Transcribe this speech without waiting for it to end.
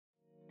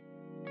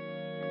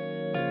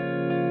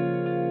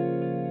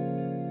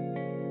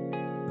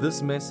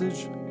This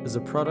message is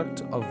a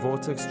product of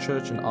Vortex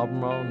Church in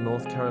Albemarle,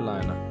 North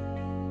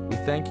Carolina. We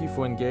thank you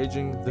for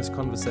engaging this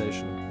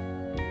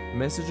conversation.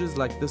 Messages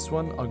like this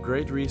one are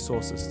great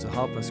resources to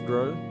help us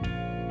grow,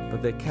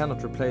 but they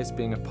cannot replace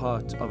being a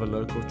part of a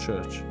local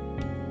church.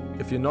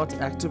 If you're not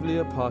actively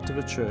a part of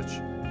a church,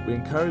 we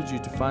encourage you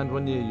to find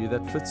one near you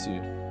that fits you,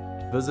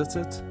 visit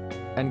it,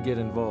 and get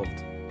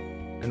involved.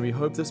 And we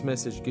hope this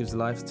message gives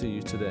life to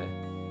you today.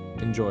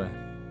 Enjoy.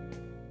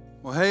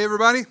 Well, hey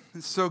everybody,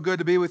 it's so good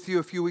to be with you.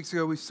 A few weeks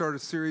ago we started a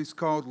series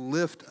called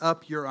Lift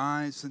Up Your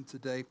Eyes, and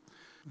today,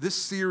 this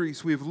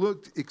series we've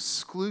looked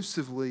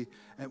exclusively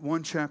at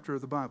one chapter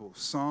of the Bible,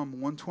 Psalm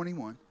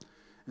 121.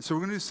 And so we're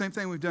going to do the same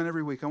thing we've done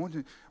every week.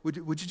 Would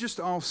you just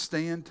all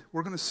stand?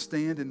 We're going to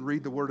stand and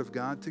read the Word of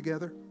God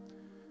together.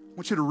 I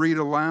want you to read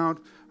aloud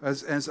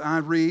as I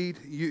read.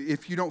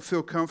 If you don't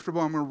feel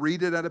comfortable, I'm going to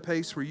read it at a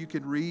pace where you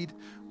can read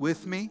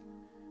with me.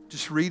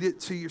 Just read it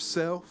to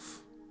yourself.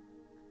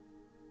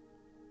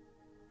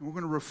 And we're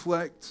going to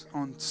reflect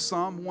on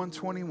Psalm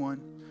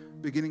 121,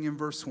 beginning in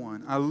verse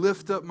 1. I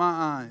lift up my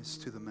eyes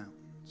to the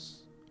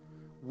mountains.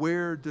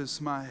 Where does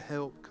my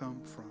help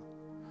come from?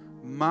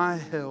 My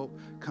help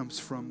comes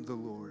from the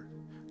Lord,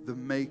 the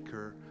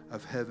maker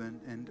of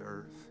heaven and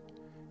earth.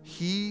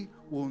 He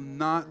will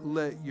not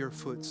let your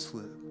foot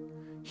slip.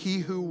 He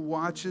who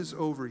watches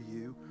over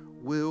you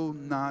will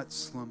not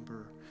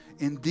slumber.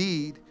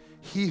 Indeed,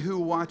 he who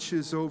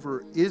watches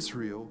over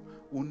Israel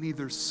will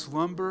neither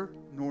slumber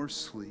nor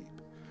sleep.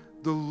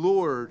 The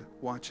Lord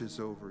watches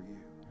over you.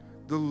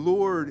 The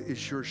Lord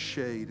is your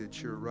shade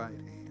at your right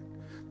hand.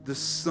 The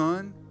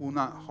sun will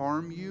not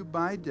harm you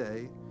by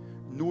day,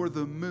 nor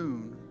the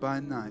moon by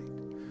night.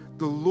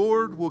 The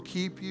Lord will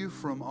keep you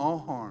from all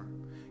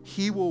harm.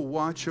 He will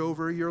watch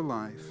over your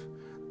life.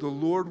 The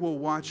Lord will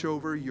watch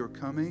over your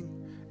coming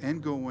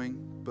and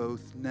going,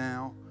 both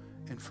now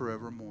and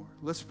forevermore.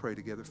 Let's pray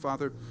together.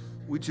 Father,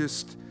 we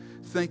just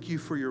thank you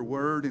for your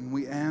word, and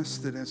we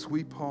ask that as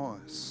we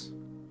pause,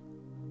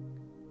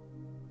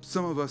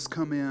 some of us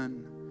come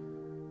in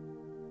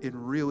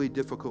really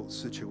difficult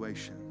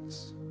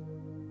situations.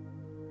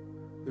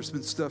 There's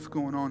been stuff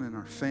going on in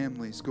our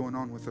families, going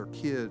on with our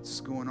kids,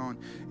 going on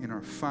in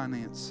our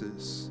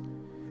finances,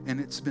 and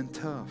it's been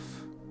tough.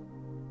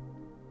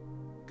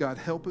 God,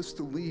 help us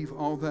to leave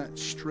all that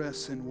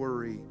stress and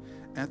worry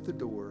at the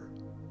door,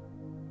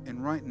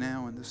 and right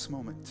now in this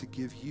moment to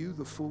give you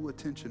the full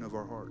attention of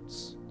our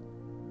hearts.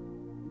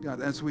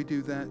 God, as we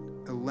do that,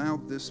 allow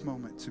this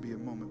moment to be a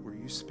moment where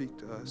you speak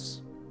to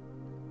us,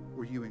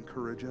 where you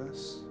encourage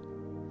us,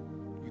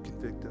 you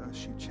convict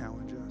us, you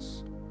challenge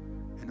us,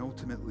 and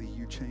ultimately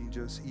you change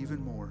us even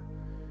more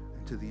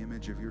into the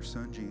image of your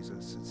Son,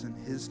 Jesus. It's in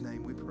his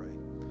name we pray.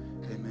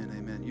 Amen,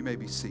 amen. You may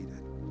be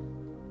seated.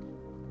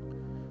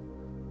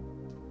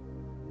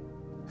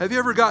 Have you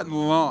ever gotten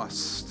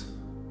lost?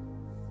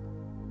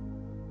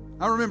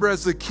 I remember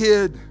as a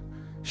kid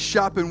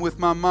shopping with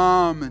my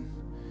mom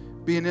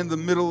and being in the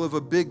middle of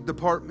a big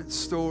department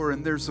store,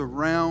 and there's a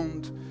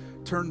round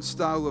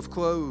turnstile of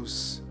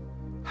clothes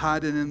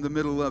hiding in the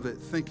middle of it,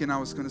 thinking I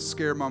was going to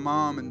scare my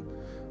mom. And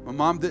my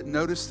mom didn't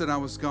notice that I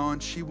was gone.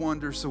 She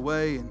wanders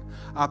away, and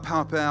I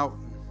pop out.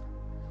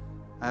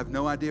 I have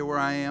no idea where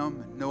I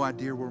am, and no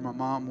idea where my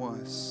mom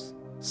was.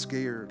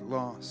 Scared,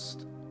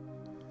 lost.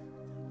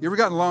 You ever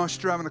gotten lost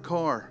driving a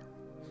car?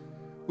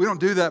 We don't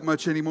do that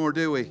much anymore,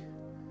 do we?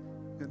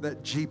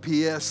 That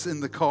GPS in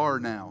the car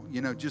now.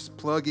 Just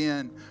plug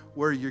in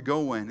where you're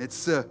going.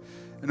 It's an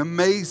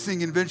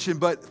amazing invention.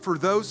 But for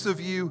those of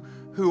you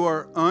who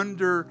are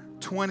under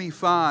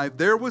 25,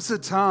 there was a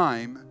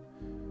time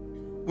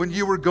when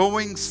you were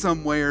going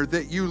somewhere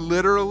that you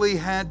literally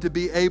had to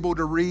be able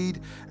to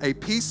read a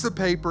piece of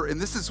paper, and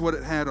this is what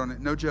it had on it,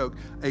 no joke,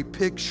 a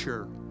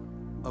picture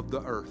of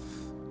the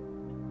earth.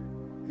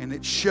 And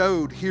it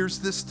showed, here's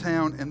this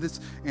town,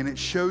 and it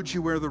showed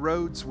you where the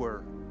roads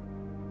were.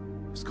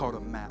 It's called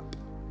a map.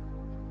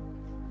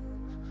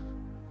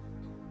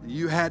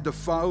 You had to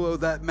follow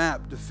that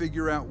map to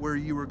figure out where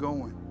you were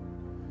going.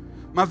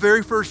 My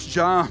very first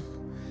job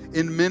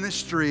in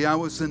ministry, I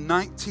was a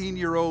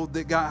 19-year-old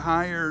that got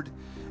hired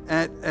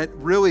at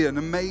really an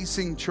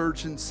amazing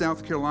church in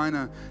South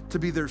Carolina to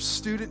be their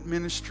student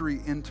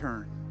ministry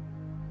intern.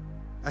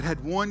 I'd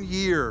had 1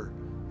 year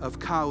of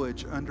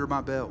college under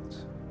my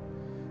belt.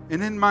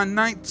 And in my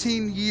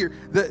 19 year,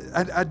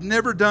 I'd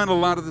never done a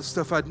lot of this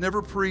stuff. I'd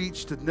never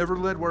preached, I'd never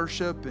led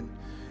worship, and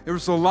there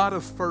was a lot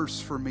of firsts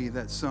for me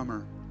that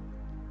summer.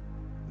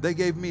 They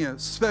gave me a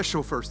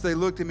special first. They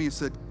looked at me and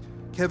said,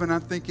 Kevin, I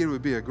think it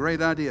would be a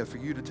great idea for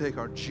you to take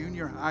our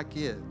junior high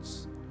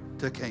kids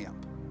to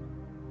camp.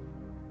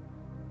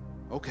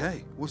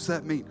 Okay, what's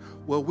that mean?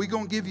 Well, we're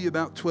going to give you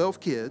about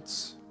 12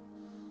 kids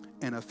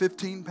and a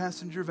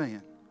 15-passenger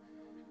van.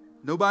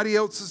 Nobody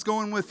else is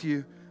going with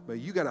you, but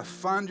you got to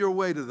find your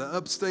way to the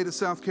upstate of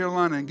South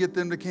Carolina and get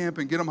them to camp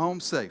and get them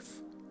home safe.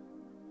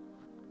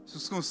 So I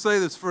was going to say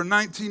this for a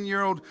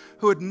 19-year-old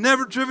who had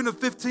never driven a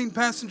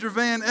 15-passenger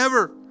van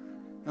ever.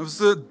 It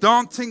was a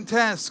daunting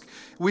task.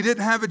 We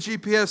didn't have a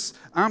GPS.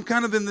 I'm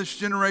kind of in this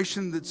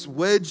generation that's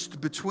wedged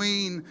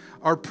between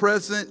our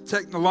present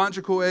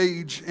technological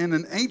age and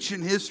an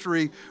ancient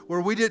history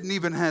where we didn't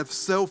even have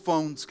cell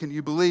phones. Can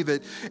you believe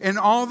it? And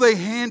all they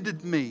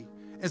handed me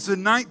as a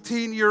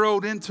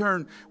 19-year-old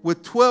intern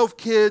with 12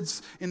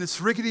 kids in this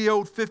rickety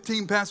old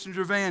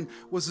 15-passenger van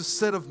was a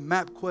set of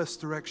MapQuest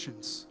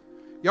directions.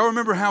 Y'all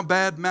remember how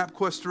bad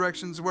MapQuest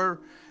directions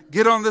were?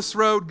 Get on this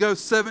road, go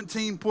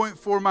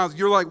 17.4 miles.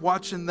 You're like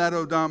watching that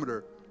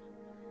odometer.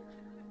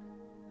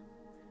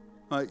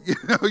 Like,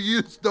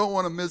 you just don't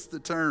want to miss the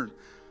turn.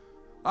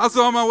 I was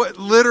on my way,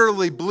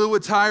 literally blew a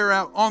tire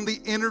out on the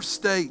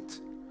interstate.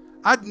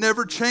 I'd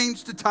never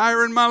changed a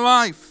tire in my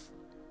life.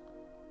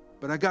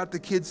 But I got the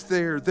kids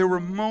there. There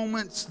were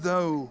moments,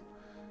 though,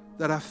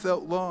 that I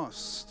felt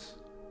lost.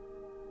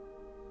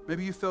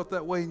 Maybe you felt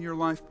that way in your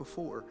life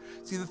before.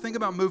 See, the thing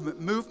about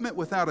movement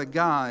without a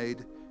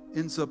guide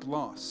ends up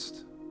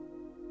lost.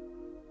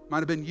 Might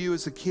have been you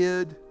as a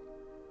kid.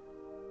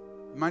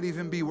 It might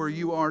even be where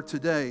you are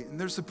today. And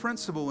there's a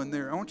principle in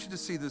there. I want you to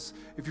see this.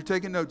 If you're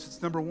taking notes,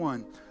 it's number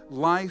one.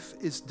 Life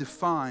is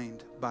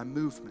defined by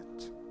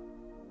movement.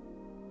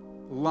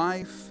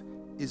 Life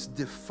is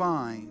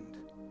defined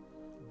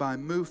by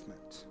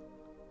movement.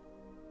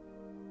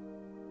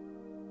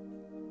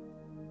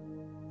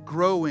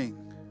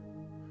 Growing,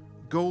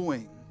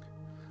 going,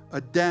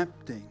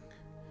 adapting,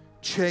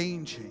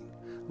 changing.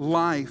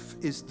 Life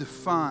is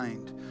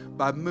defined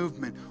by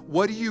movement.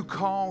 What do you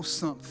call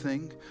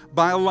something,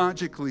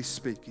 biologically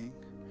speaking,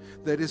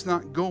 that is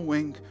not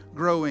going,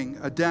 growing,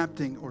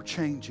 adapting, or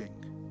changing?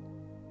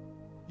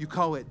 You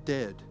call it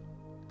dead.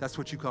 That's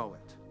what you call it.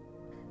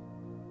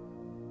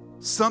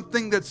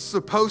 Something that's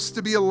supposed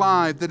to be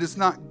alive that is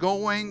not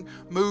going,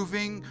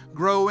 moving,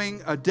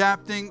 growing,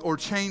 adapting, or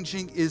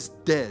changing is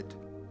dead.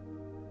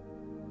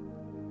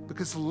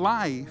 Because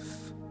life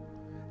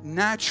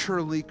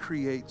naturally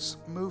creates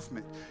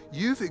movement.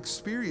 You've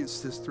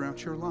experienced this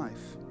throughout your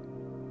life.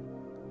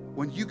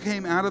 When you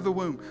came out of the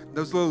womb,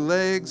 those little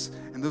legs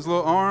and those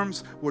little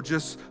arms were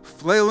just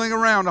flailing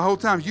around the whole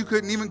time. You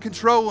couldn't even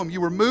control them.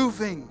 You were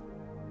moving.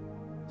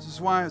 This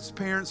is why as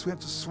parents we have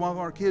to swallow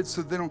our kids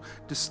so they don't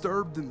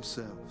disturb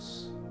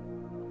themselves.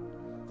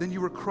 Then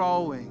you were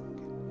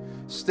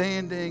crawling,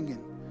 standing,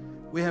 and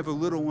we have a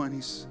little one.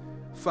 He's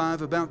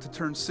 5, about to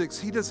turn 6.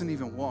 He doesn't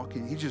even walk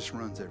in. He just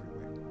runs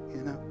everywhere,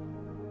 you know?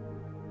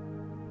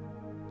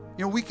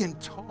 You know, we can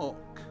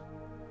talk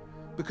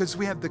because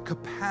we have the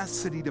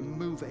capacity to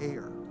move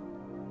air.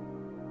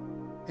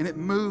 And it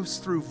moves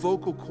through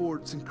vocal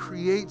cords and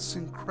creates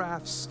and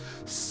crafts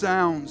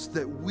sounds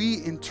that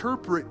we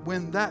interpret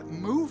when that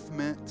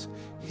movement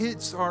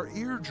hits our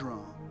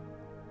eardrum.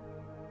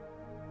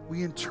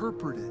 We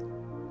interpret it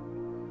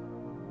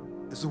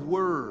as a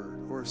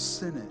word or a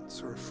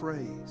sentence or a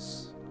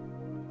phrase.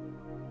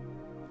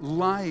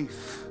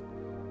 Life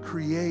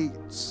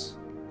creates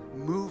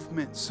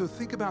movement. So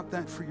think about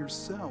that for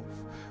yourself.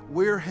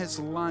 Where has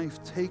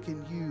life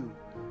taken you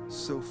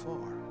so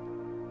far?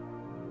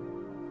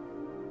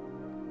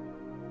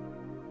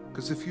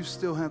 Because if you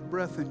still have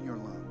breath in your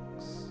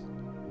lungs,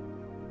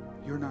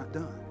 you're not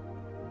done.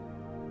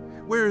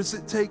 Where has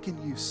it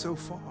taken you so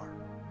far?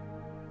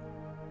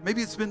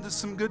 Maybe it's been to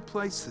some good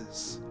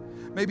places.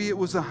 Maybe it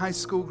was a high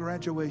school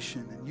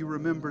graduation and you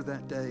remember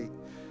that day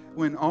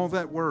when all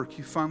that work,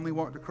 you finally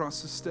walked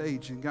across the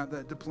stage and got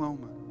that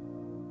diploma.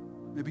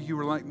 Maybe you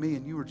were like me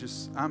and you were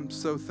just, I'm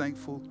so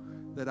thankful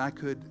that I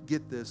could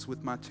get this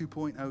with my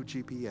 2.0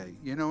 GPA.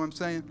 You know what I'm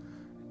saying?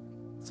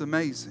 It's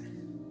amazing.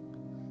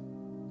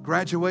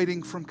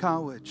 Graduating from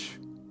college.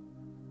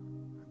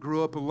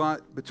 Grew up a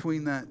lot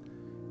between that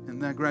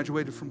and then I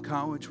graduated from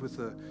college with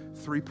a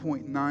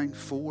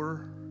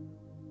 3.94.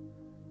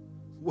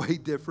 Way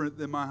different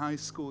than my high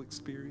school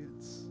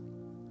experience.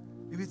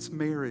 Maybe it's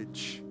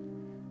marriage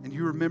and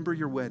you remember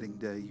your wedding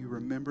day. You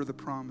remember the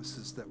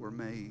promises that were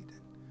made.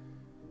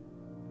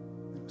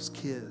 It was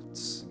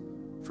kids.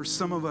 For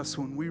some of us,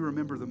 when we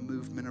remember the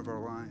movement of our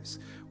lives,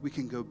 we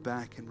can go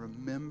back and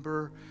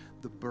remember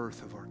the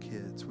birth of our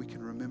kids. We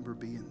can remember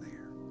being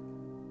there.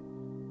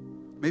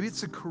 Maybe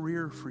it's a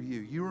career for you.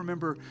 You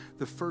remember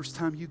the first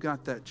time you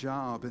got that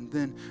job, and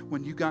then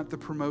when you got the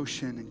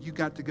promotion and you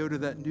got to go to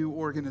that new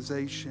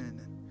organization.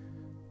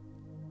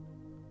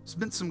 It's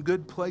been some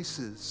good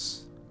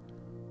places.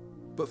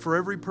 But for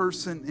every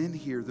person in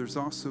here, there's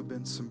also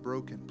been some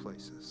broken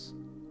places.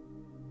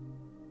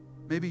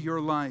 Maybe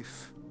your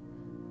life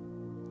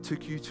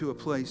took you to a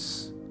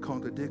place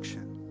called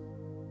addiction,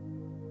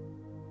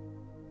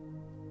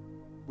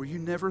 where you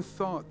never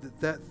thought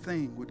that that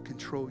thing would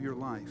control your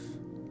life,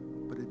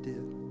 but it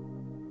did.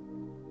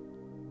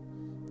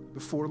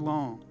 Before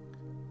long,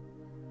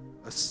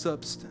 a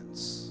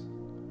substance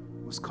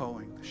was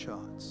calling the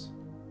shots.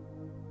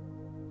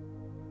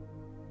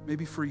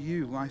 Maybe for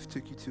you, life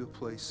took you to a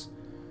place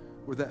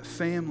where that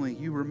family,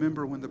 you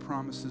remember when the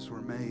promises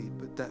were made,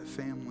 but that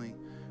family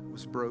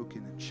was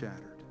broken and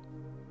shattered.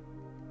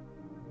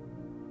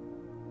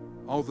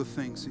 All the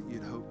things that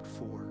you'd hoped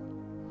for,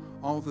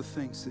 All the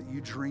things that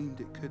you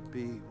dreamed it could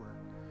be were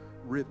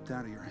ripped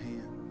out of your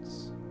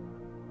hands.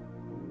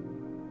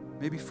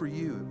 Maybe for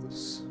you it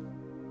was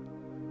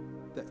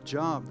that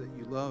job that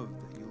you loved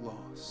that you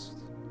lost.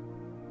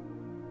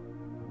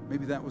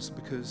 Maybe that was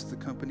because the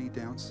company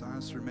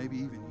downsized, or maybe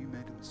even you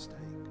made a mistake.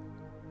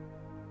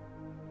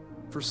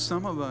 For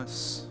some of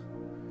us,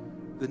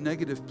 the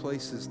negative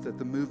places that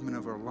the movement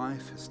of our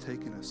life has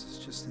taken us is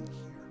just in here.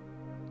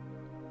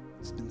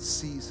 It's been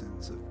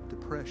seasons of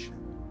depression,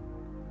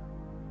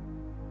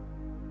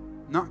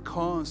 not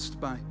caused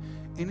by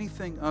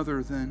anything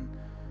other than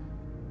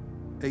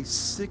a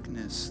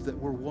sickness that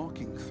we're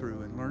walking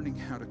through and learning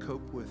how to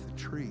cope with and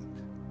treat.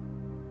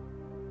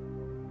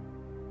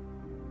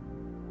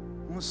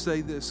 I want to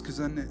say this because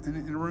in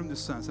a room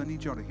this size, I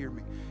need y'all to hear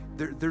me.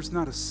 There's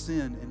not a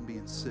sin in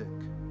being sick.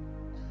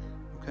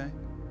 Okay?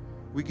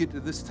 We get to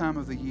this time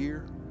of the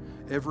year,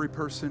 every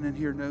person in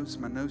here knows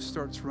my nose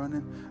starts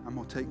running, I'm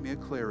going to take me a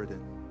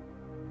Claritin.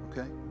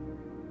 Okay?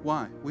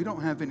 Why? We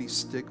don't have any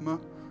stigma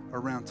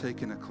around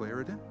taking a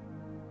Claritin.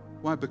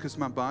 Why? Because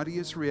my body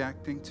is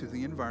reacting to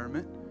the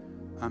environment.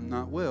 I'm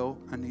not well.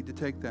 I need to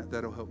take that.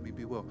 That'll help me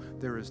be well.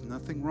 There is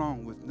nothing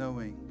wrong with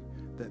knowing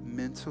that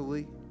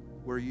mentally,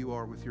 where you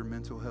are with your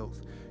mental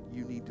health,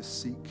 you need to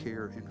seek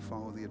care and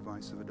follow the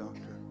advice of a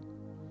doctor.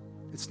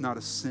 It's not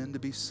a sin to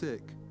be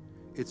sick.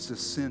 It's a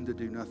sin to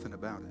do nothing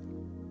about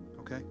it.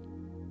 Okay?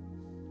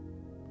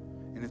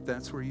 And if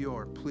that's where you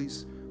are,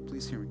 please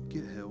hear me.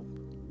 Get help.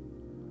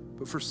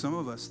 But for some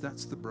of us,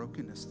 that's the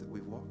brokenness that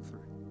we've walked through.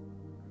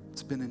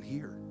 It's been in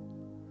here.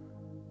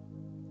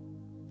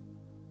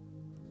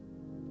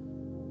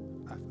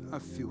 I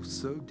feel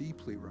so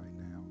deeply right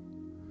now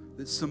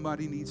that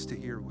somebody needs to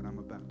hear what I'm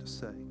about to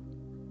say.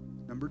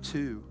 Number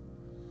 2,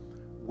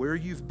 where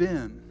you've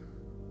been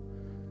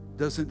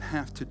doesn't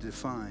have to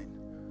define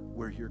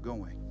where you're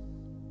going.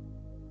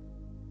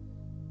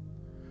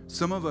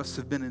 Some of us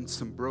have been in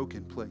some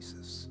broken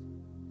places.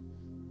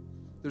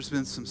 There's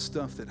been some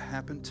stuff that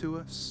happened to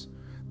us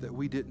that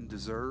we didn't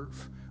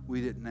deserve.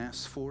 We didn't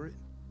ask for it.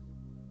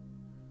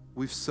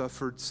 We've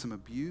suffered some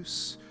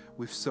abuse.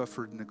 We've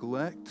suffered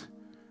neglect.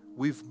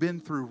 We've been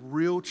through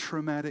real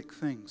traumatic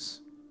things.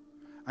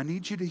 I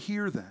need you to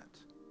hear that.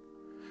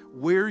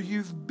 Where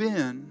you've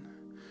been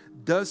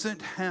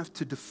doesn't have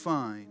to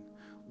define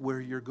where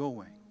you're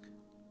going.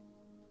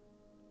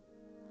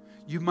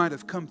 You might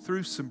have come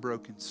through some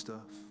broken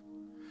stuff.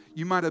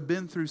 You might have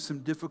been through some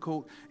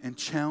difficult and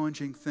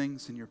challenging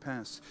things in your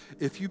past.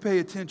 If you pay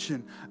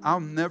attention, I'll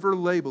never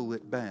label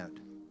it bad.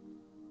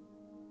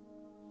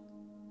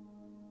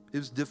 It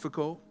was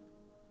difficult,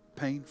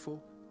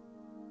 painful.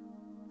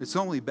 It's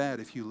only bad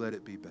if you let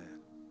it be bad.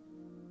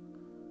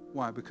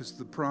 Why? Because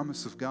the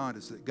promise of God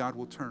is that God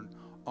will turn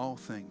all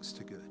things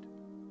to good.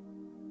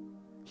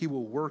 He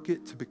will work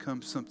it to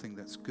become something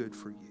that's good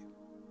for you.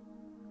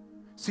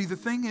 See, the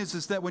thing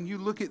is that when you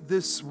look at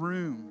this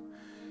room,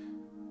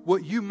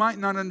 what you might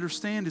not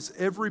understand is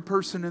every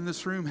person in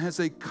this room has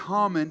a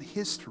common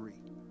history.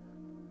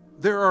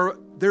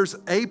 There's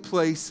a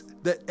place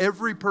that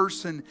every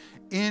person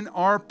in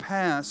our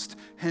past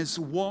has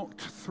walked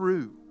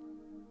through.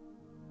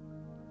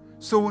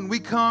 So when we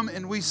come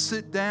and we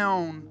sit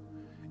down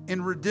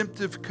in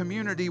redemptive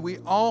community, we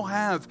all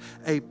have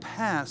a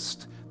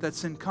past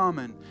that's in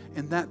common,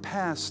 and that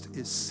past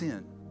is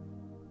sin.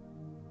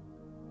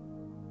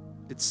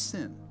 It's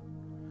sin.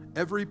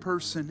 Every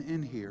person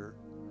in here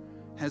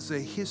has a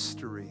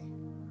history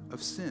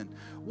of sin.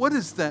 What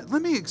is that?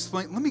 Let me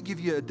explain. Let me give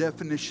you a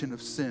definition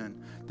of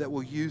sin that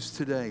we'll use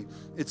today.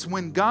 It's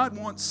when God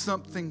wants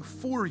something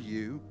for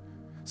you,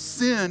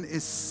 sin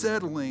is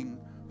settling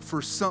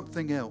for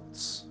something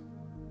else.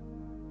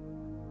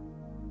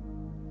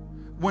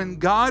 When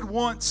God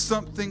wants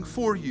something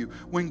for you,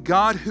 when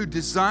God who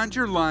designed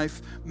your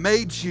life,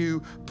 made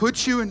you,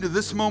 put you into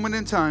this moment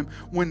in time,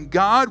 when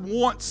God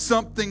wants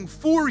something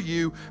for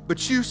you,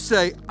 but you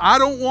say, I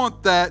don't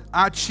want that,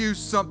 I choose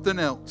something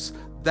else.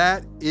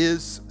 That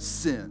is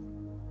sin.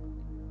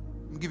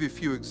 I'll give you a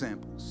few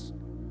examples.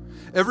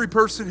 Every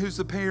person who's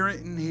a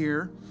parent in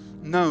here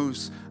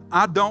knows,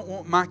 I don't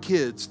want my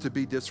kids to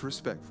be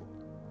disrespectful.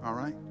 All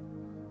right?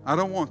 I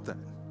don't want that.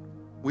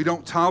 We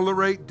don't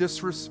tolerate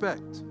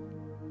disrespect.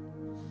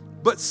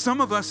 But some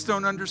of us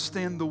don't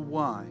understand the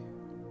why.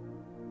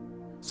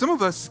 Some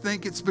of us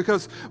think it's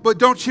because, but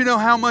don't you know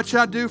how much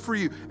I do for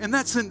you? And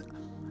that's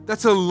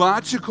a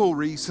logical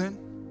reason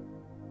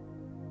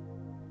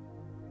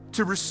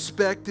to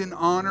respect and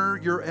honor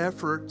your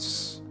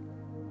efforts.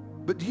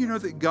 But do you know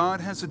that God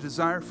has a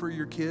desire for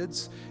your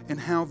kids and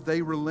how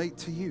they relate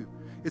to you?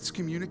 It's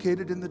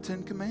communicated in the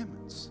 10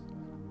 Commandments.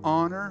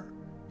 Honor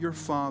your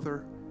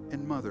father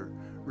and mother.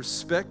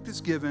 Respect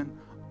is given,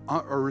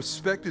 or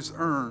respect is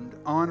earned,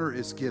 honor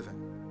is given.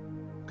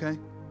 Okay?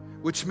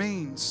 Which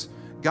means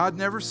God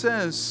never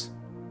says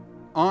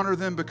honor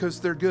them because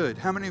they're good.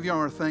 How many of y'all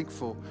are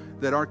thankful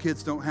that our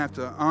kids don't have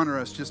to honor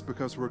us just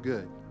because we're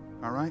good?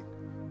 All right?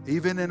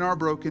 even in our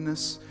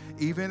brokenness,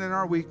 even in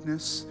our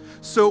weakness.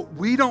 So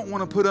we don't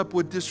want to put up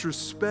with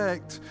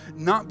disrespect,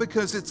 not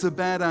because it's a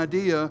bad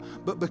idea,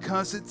 but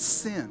because it's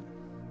sin.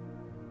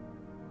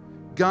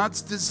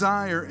 God's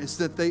desire is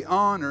that they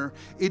honor.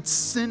 It's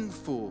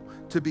sinful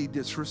to be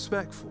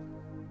disrespectful.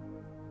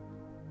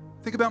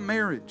 Think about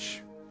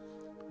marriage.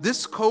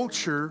 This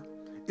culture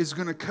is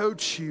going to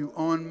coach you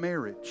on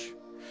marriage.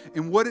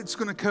 And what it's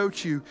going to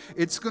coach you,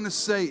 it's going to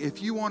say,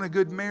 if you want a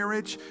good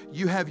marriage,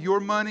 you have your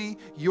money,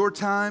 your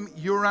time,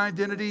 your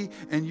identity,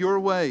 and your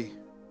way.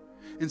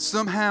 And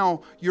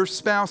somehow your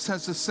spouse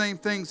has the same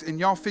things, and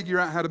y'all figure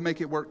out how to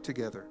make it work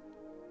together.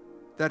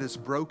 That is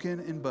broken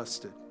and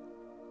busted.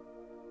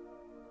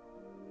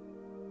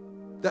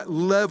 That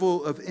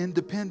level of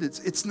independence,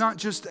 it's not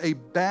just a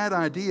bad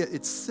idea,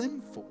 it's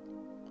sinful.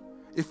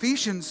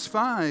 Ephesians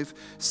 5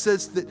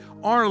 says that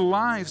our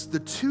lives, the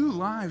two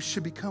lives,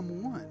 should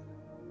become one.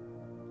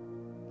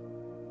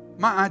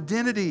 My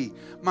identity,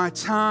 my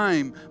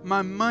time,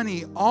 my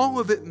money, all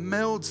of it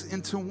melds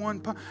into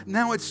one.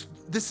 Now it's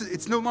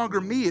no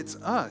longer me, it's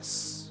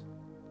us.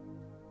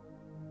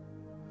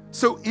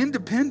 So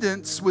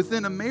independence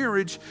within a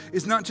marriage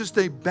is not just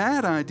a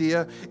bad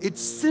idea,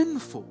 it's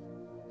sinful.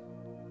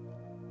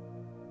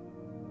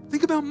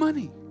 Think about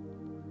money.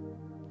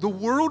 The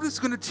world is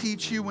going to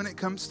teach you when it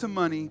comes to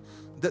money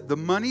that the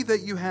money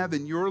that you have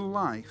in your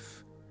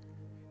life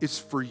is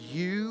for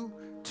you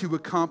to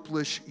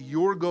accomplish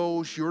your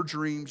goals, your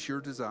dreams, your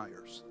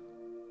desires.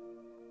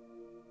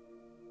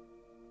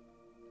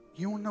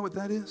 You want to know what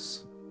that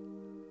is?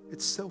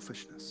 It's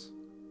selfishness.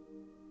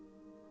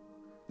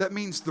 That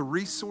means the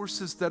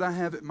resources that I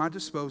have at my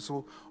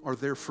disposal are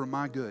there for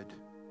my good.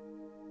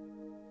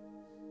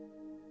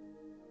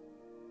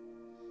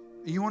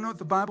 You want to know what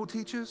the Bible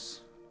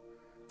teaches?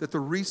 That the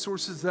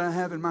resources that I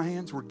have in my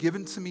hands were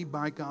given to me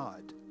by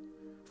God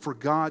for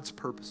God's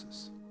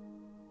purposes.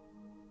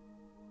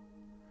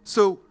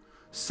 So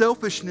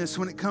selfishness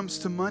when it comes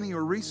to money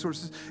or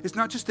resources is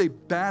not just a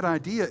bad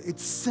idea,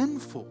 it's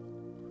sinful.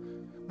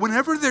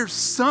 Whenever there's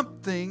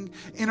something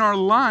in our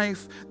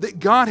life that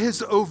God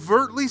has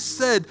overtly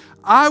said,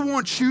 I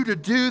want you to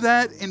do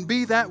that and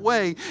be that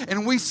way,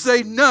 and we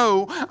say,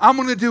 no, I'm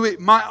going to do it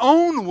my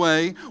own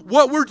way,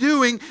 what we're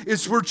doing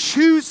is we're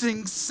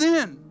choosing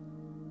sin.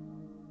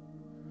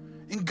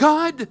 And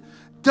God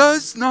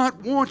does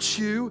not want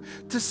you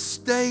to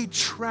stay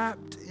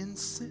trapped in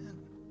sin.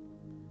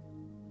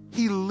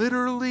 He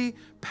literally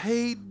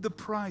paid the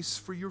price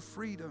for your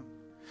freedom.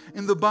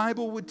 And the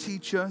Bible would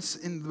teach us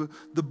in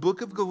the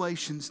book of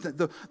Galatians that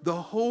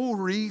the whole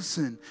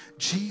reason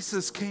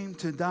Jesus came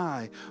to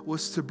die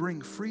was to bring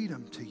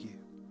freedom to you.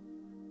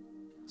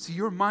 See,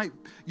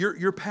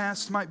 your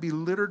past might be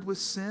littered with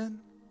sin,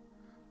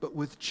 but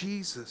with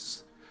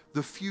Jesus,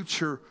 the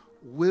future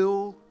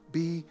will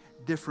be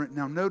different.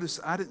 Now notice,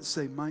 I didn't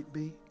say might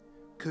be,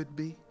 could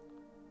be.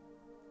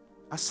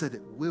 I said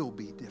it will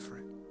be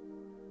different.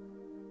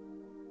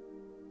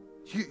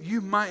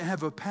 You might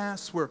have a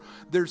past where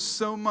there's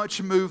so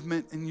much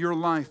movement in your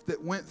life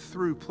that went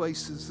through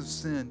places of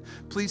sin.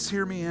 Please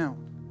hear me out.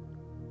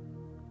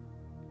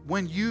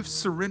 When you've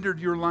surrendered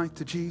your life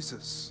to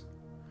Jesus,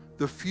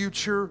 the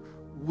future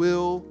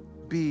will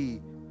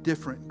be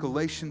different.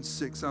 Galatians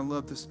 6, I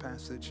love this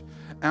passage.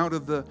 Out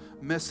of the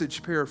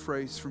Message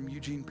paraphrase from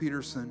Eugene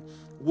Peterson.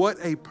 What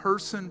a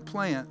person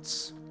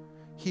plants,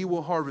 he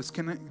will harvest.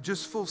 Can I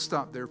just full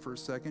stop there for a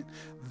second?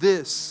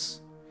 This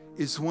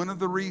is one of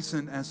the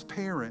reasons as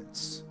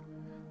parents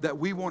that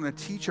we want to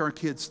teach our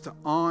kids to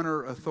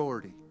honor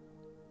authority.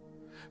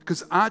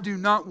 Because I do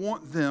not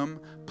want them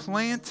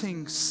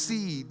planting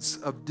seeds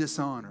of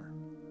dishonor.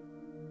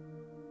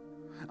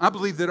 I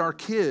believe that our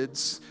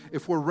kids,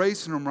 if we're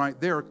raising them right,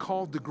 they are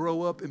called to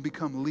grow up and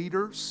become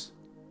leaders.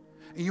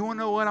 And you want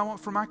to know what I want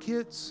for my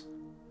kids?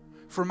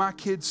 For my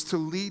kids to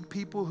lead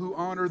people who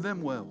honor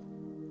them well.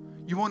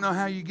 You want to know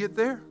how you get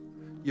there?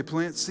 You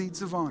plant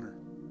seeds of honor.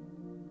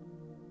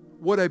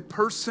 What a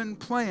person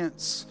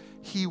plants,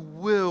 he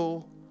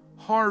will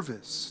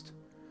harvest.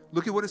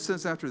 Look at what it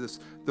says after this.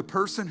 The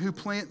person who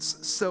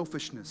plants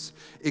selfishness,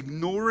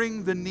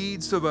 ignoring the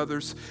needs of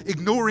others,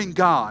 ignoring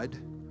God,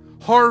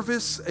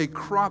 harvests a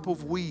crop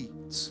of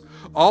weeds.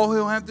 All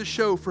he'll have to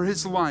show for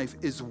his life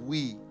is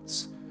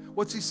weeds.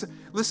 What's he saying?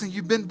 Listen,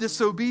 you've been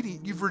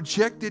disobedient. You've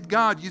rejected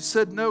God. You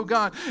said, no,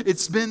 God.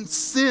 It's been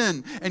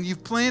sin. And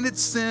you've planted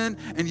sin,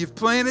 and you've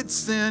planted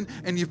sin,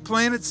 and you've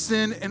planted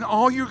sin, and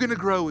all you're going to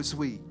grow is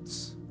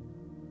weeds.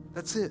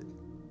 That's it.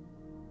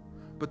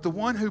 But the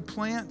one who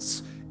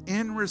plants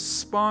in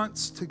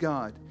response to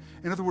God,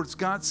 in other words,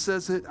 God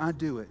says it, I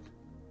do it.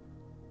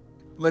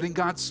 Letting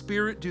God's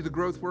Spirit do the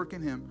growth work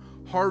in him,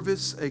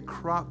 harvests a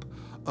crop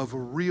of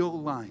real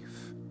life.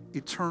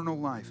 Eternal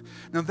life.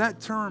 Now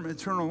that term,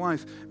 eternal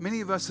life,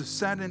 many of us have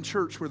sat in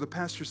church where the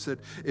pastor said,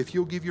 if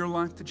you'll give your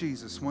life to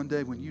Jesus, one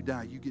day when you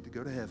die, you get to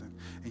go to heaven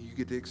and you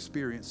get to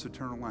experience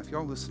eternal life.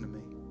 Y'all listen to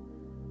me.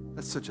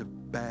 That's such a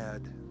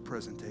bad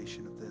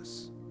presentation of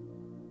this.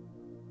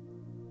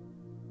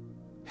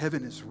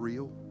 Heaven is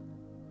real,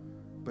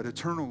 but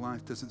eternal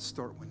life doesn't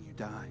start when you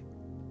die.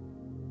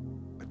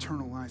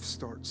 eternal life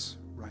starts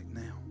right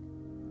now.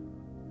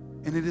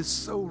 And it is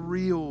so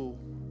real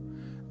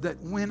that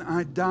when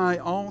I die,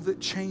 all that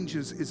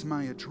changes is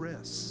my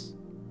address.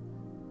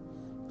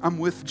 I'm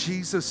with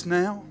Jesus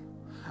now.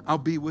 I'll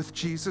be with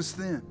Jesus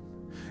then.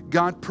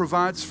 God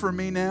provides for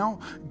me now.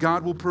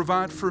 God will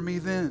provide for me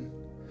then.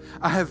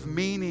 I have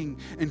meaning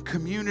and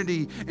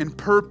community and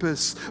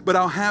purpose, but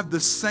I'll have the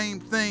same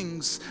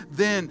things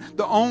then.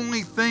 The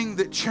only thing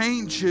that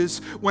changes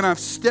when I've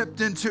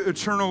stepped into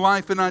eternal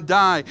life and I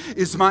die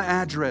is my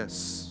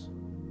address.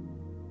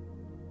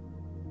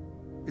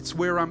 It's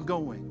where I'm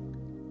going.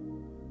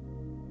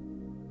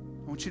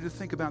 I want you to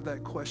think about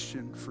that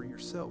question for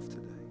yourself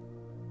today.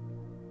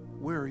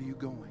 Where are you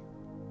going?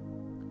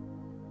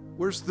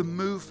 Where's the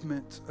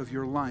movement of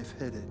your life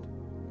headed?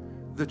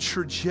 The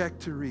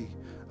trajectory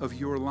of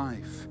your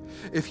life.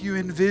 If you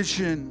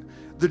envision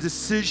the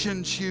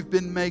decisions you've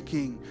been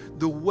making,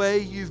 the way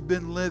you've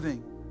been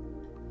living,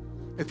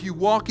 if you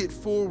walk it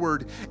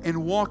forward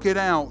and walk it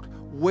out,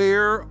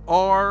 where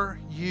are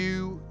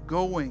you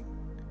going?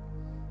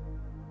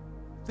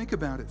 Think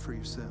about it for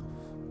yourself.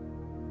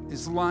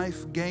 Is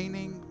life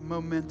gaining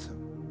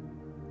momentum?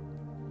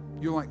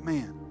 You're like,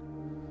 man,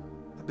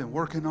 I've been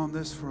working on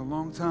this for a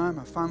long time.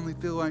 I finally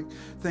feel like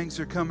things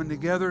are coming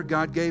together.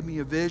 God gave me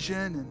a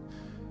vision and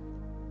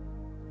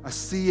I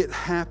see it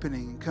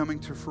happening and coming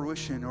to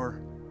fruition.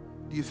 Or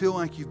do you feel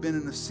like you've been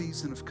in a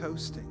season of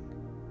coasting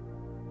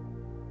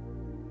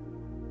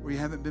where you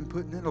haven't been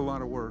putting in a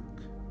lot of work?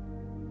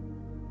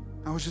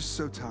 I was just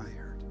so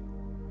tired.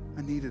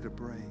 I needed a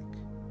break.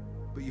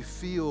 But you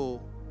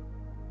feel,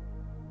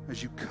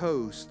 as you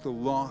coast, the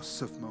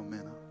loss of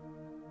momentum,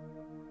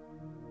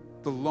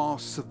 the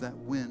loss of that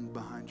wind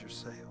behind your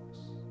sails.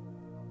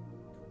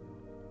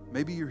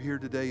 Maybe you're here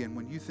today, and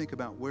when you think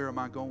about where am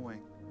I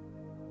going,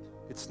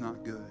 it's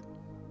not good.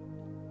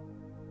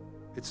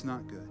 It's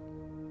not good.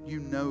 You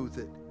know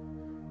that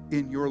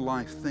in your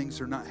life, things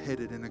are not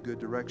headed in a good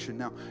direction.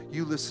 Now,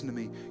 you listen to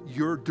me.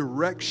 Your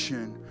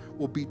direction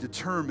will be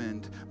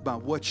determined by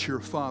what you're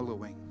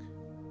following.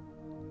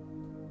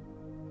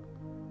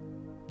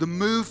 The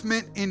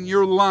movement in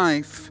your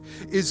life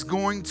is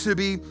going to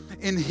be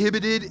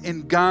inhibited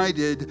and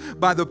guided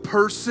by the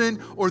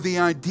person or the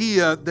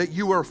idea that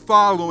you are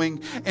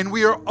following. And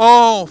we are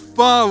all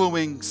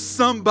following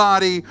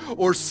somebody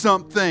or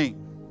something.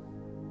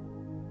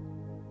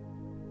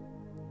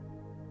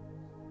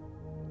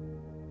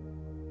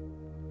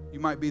 You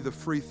might be the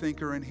free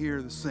thinker in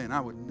here that's saying, I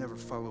would never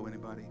follow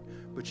anybody.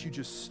 But you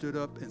just stood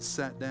up and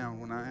sat down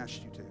when I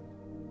asked you to.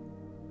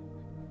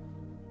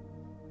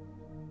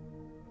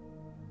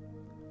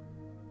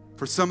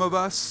 For some of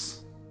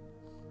us,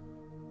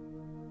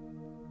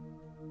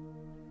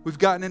 we've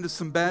gotten into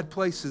some bad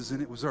places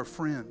and it was our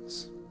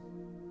friends.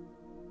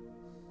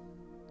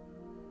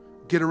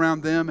 Get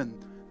around them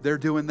and they're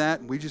doing that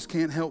and we just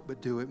can't help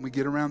but do it. And we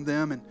get around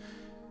them and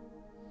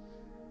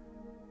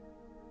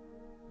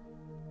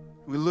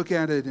we look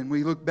at it and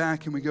we look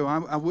back and we go,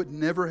 I would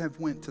never have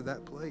went to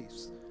that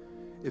place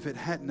if it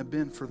hadn't have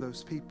been for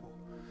those people.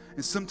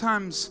 And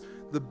sometimes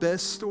the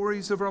best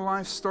stories of our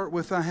life start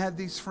with, I had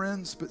these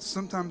friends, but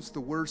sometimes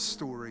the worst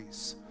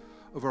stories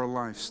of our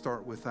life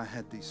start with, I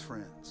had these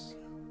friends.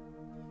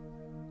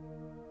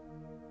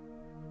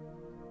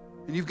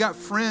 And you've got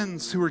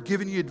friends who are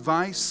giving you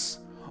advice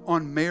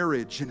on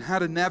marriage and how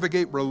to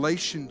navigate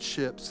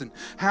relationships and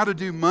how to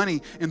do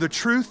money. And the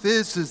truth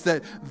is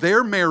that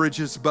their marriage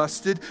is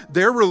busted,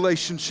 their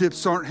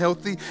relationships aren't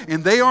healthy,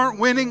 and they aren't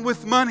winning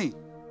with money.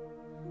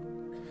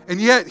 And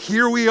yet,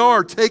 here we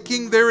are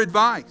taking their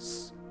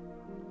advice.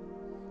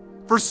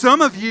 For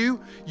some of you,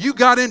 you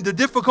got into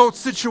difficult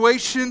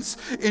situations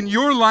in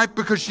your life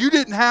because you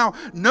didn't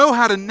know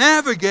how to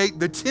navigate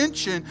the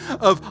tension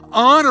of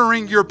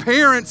honoring your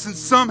parents, and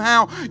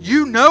somehow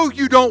you know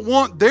you don't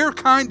want their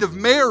kind of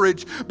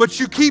marriage,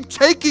 but you keep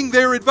taking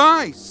their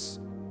advice.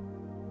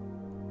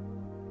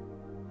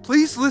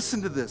 Please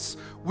listen to this.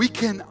 We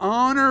can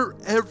honor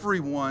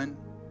everyone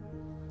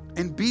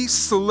and be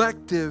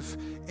selective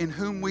in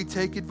whom we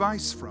take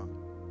advice from.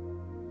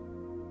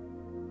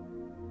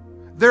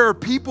 There are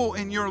people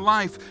in your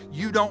life,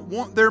 you don't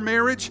want their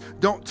marriage,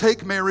 don't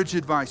take marriage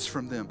advice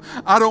from them.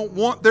 I don't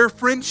want their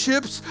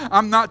friendships,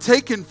 I'm not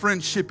taking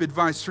friendship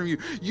advice from you.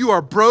 You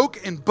are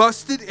broke and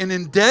busted and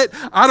in debt,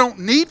 I don't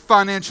need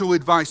financial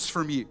advice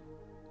from you.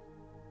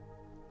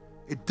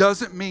 It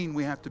doesn't mean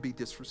we have to be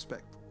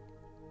disrespectful.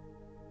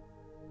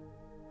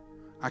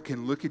 I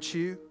can look at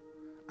you,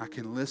 I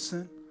can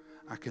listen,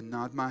 I can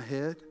nod my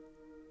head,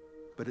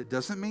 but it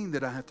doesn't mean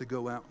that I have to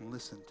go out and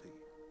listen to you.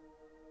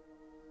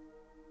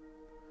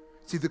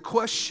 See, the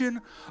question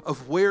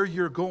of where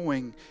you're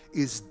going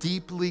is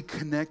deeply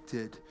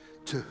connected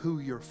to who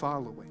you're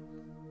following.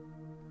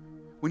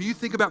 When you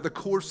think about the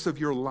course of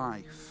your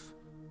life,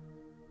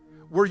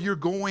 where you're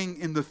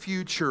going in the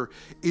future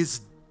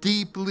is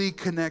deeply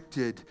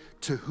connected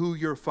to who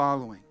you're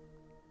following.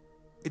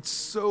 It's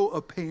so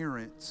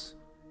apparent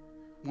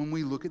when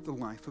we look at the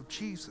life of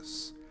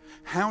Jesus.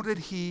 How did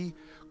he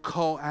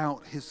call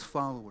out his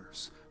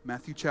followers?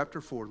 Matthew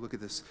chapter 4, look at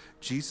this.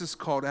 Jesus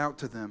called out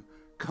to them,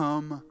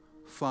 "Come,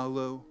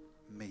 follow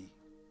me."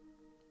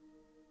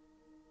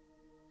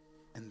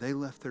 And they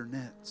left their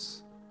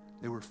nets.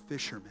 They were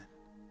fishermen.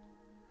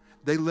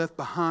 They left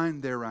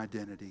behind their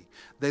identity.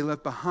 They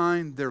left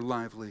behind their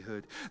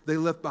livelihood. They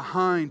left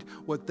behind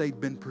what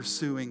they'd been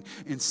pursuing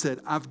and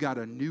said, "I've got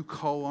a new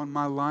call on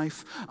my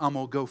life. I'm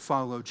going to go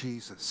follow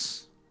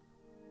Jesus."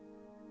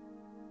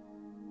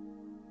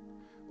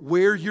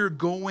 Where you're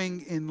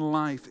going in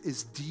life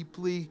is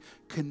deeply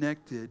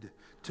connected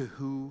to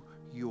who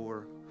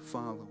you're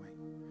following.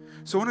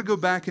 So I want to go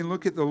back and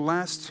look at the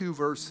last two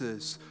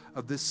verses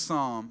of this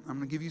psalm. I'm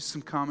going to give you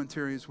some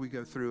commentary as we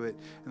go through it,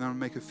 and then I'll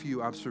make a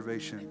few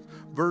observations.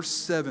 Verse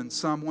 7,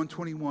 Psalm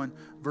 121,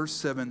 verse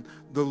 7,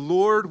 "The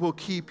Lord will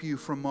keep you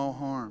from all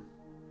harm.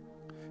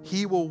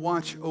 He will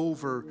watch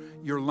over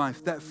your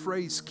life." That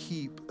phrase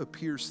 "keep"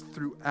 appears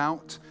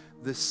throughout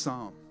this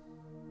psalm,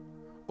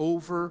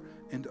 over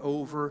and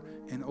over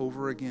and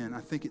over again.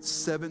 I think it's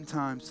 7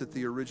 times that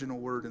the original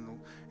word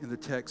in the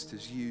text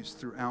is used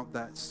throughout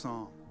that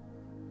psalm.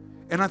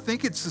 And I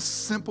think it's a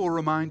simple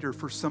reminder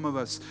for some of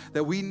us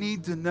that we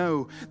need to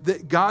know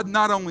that God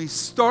not only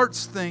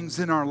starts things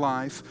in our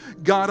life,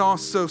 God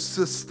also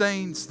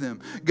sustains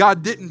them.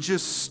 God didn't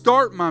just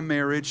start my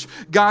marriage.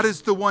 God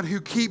is the one who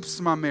keeps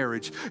my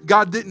marriage.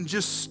 God didn't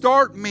just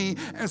start me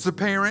as a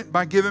parent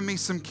by giving me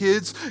some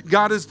kids.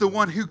 God is the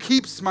one who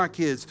keeps my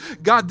kids.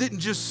 God didn't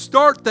just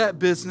start that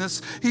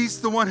business. He's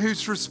the one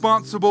who's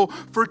responsible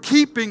for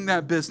keeping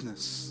that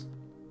business.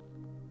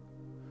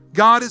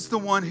 God is the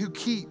one who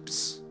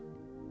keeps.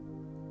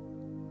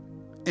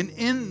 And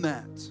in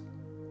that,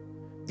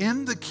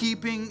 in the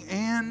keeping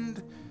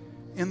and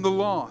in the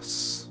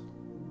loss,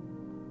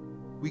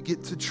 we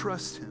get to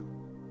trust Him.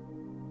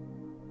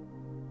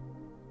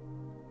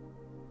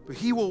 But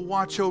He will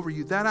watch over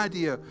you. That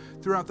idea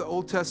throughout the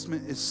Old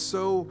Testament is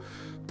so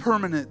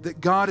permanent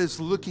that God is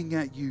looking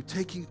at you,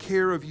 taking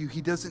care of you.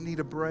 He doesn't need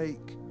a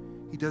break.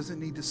 He doesn't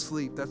need to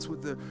sleep. That's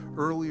what the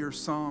earlier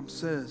psalm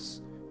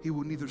says. He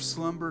will neither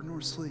slumber nor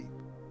sleep.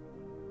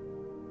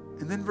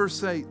 And then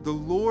verse 8, "The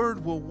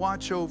Lord will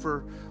watch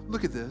over,"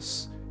 look at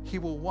this, "He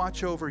will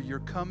watch over your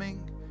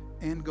coming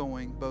and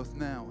going both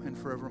now and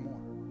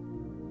forevermore."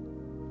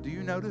 Do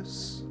you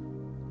notice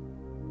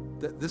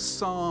that this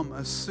psalm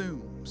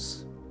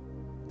assumes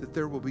that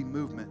there will be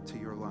movement to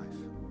your life?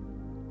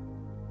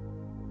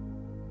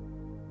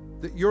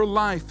 That your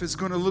life is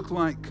going to look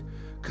like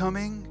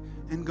coming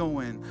and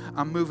going.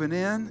 I'm moving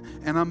in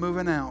and I'm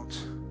moving out.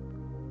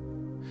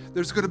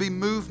 There's going to be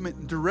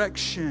movement,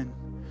 direction,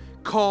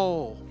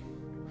 call.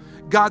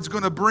 God's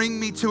going to bring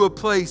me to a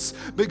place,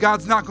 but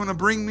God's not going to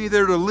bring me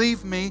there to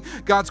leave me.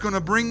 God's going to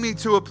bring me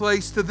to a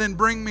place to then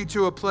bring me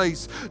to a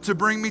place to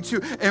bring me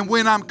to. And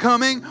when I'm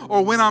coming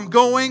or when I'm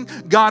going,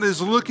 God is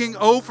looking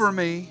over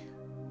me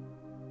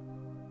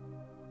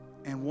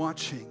and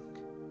watching.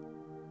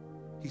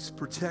 He's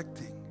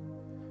protecting,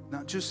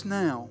 not just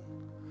now,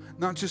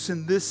 not just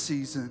in this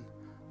season,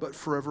 but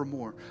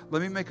forevermore.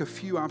 Let me make a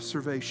few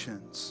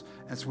observations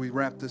as we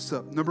wrap this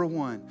up. Number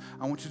one,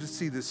 I want you to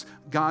see this.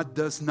 God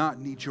does not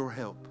need your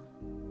help.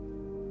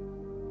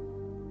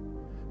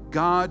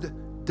 God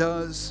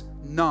does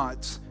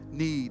not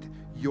need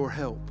your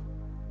help.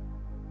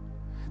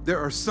 There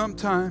are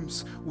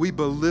sometimes we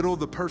belittle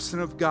the person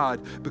of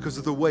God because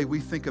of the way we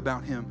think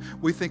about Him.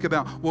 We think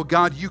about, well,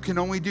 God, you can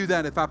only do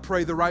that if I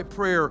pray the right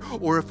prayer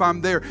or if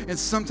I'm there. And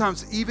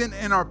sometimes even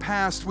in our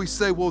past, we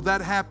say, well, that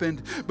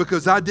happened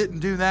because I didn't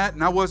do that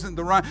and I wasn't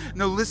the right.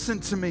 No, listen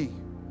to me.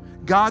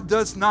 God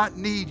does not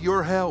need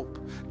your help.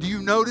 Do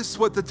you notice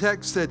what the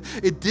text said?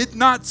 It did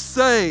not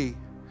say,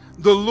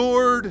 the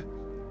Lord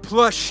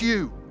plus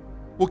you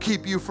will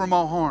keep you from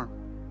all harm.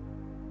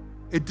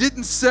 It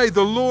didn't say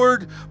the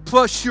Lord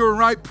plus your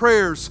right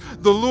prayers,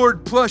 the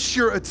Lord plus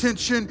your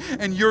attention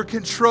and your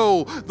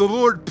control, the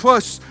Lord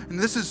plus, and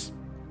this is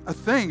a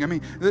thing,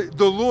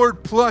 the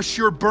Lord plus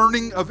your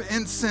burning of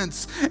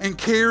incense and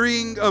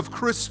carrying of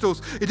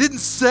crystals. It didn't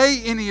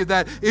say any of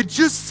that. It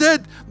just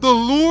said the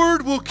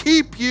Lord will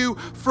keep you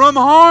from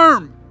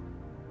harm.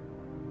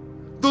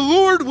 The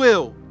Lord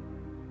will.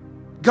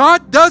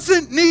 God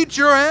doesn't need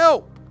your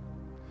help.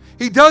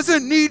 He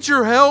doesn't need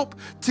your help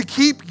to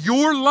keep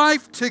your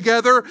life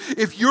together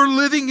if you're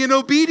living in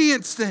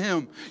obedience to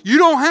Him. You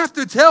don't have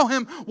to tell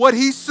Him what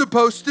He's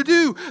supposed to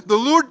do. The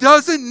Lord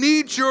doesn't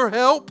need your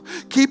help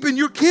keeping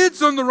your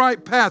kids on the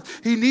right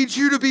path. He needs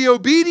you to be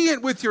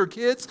obedient with your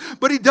kids,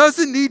 but He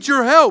doesn't need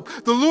your help.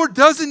 The Lord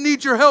doesn't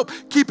need your help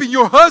keeping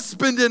your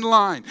husband in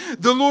line.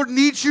 The Lord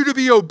needs you to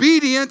be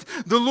obedient.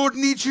 The Lord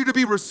needs you to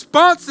be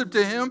responsive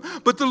to Him,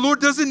 but the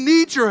Lord doesn't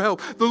need your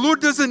help. The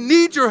Lord doesn't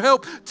need your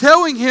help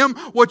telling Him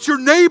what your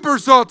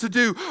neighbors ought to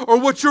do or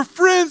what your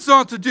friends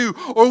ought to do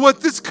or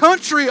what this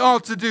country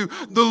ought to do.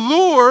 The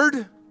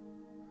Lord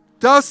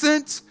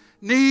doesn't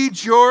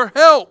need your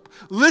help.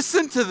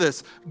 Listen to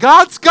this.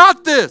 God's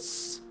got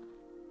this.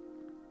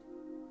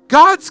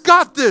 God's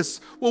got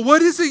this. Well,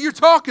 what is it you're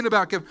talking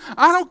about, Kevin?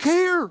 I don't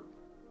care.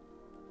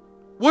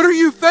 What are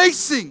you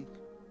facing?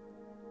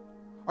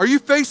 Are you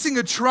facing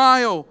a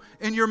trial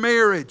in your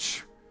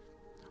marriage?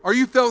 Are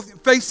you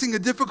facing a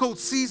difficult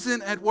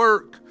season at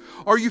work?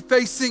 Are you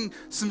facing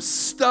some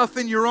stuff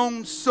in your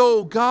own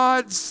soul?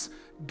 God's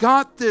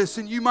got this.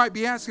 And you might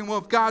be asking, well,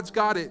 if God's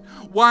got it,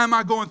 why am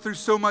I going through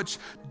so much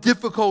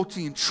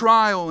difficulty and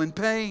trial and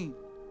pain?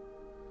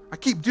 I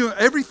keep doing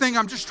everything.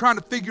 I'm just trying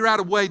to figure out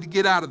a way to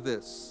get out of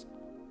this.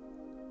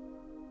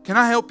 Can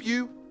I help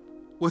you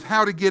with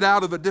how to get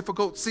out of a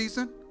difficult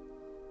season?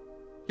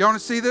 You want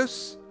to see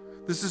this?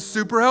 This is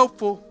super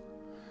helpful.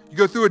 You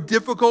go through a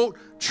difficult,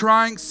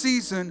 trying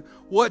season,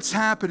 what's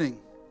happening?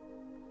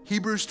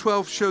 Hebrews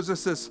 12 shows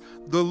us this.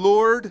 The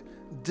Lord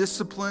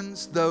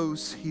disciplines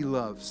those He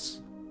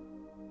loves.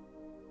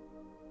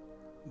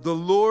 The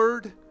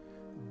Lord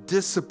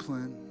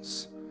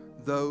disciplines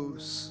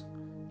those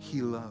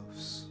He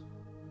loves.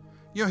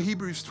 You know,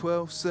 Hebrews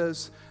 12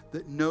 says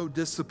that no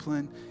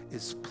discipline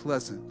is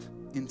pleasant.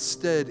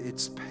 Instead,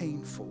 it's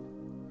painful.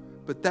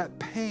 But that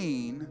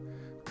pain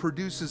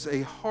produces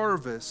a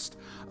harvest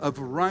of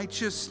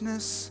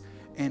righteousness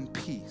and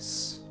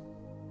peace.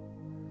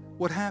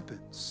 What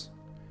happens?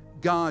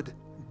 God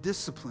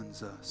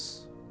disciplines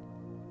us.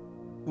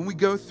 When we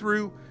go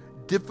through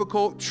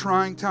difficult,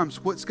 trying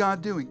times, what's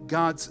God doing?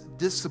 God's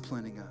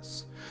disciplining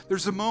us.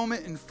 There's a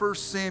moment in 1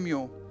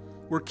 Samuel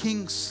where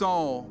King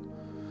Saul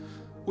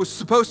was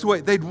supposed to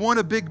wait. They'd won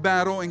a big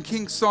battle, and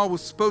King Saul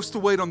was supposed to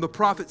wait on the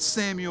prophet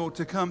Samuel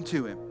to come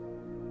to him.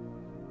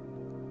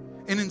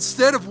 And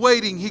instead of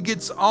waiting, he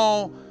gets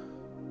all,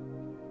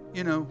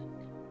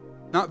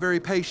 not very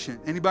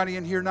patient. Anybody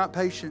in here not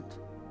patient?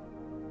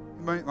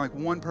 Anybody, like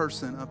one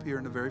person up here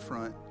in the very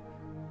front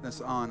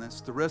that's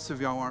honest. The rest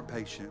of y'all aren't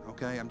patient,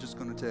 okay? I'm just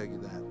going to tell you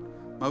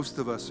that. Most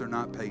of us are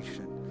not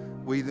patient.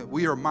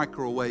 We are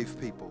microwave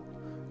people.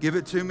 Give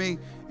it to me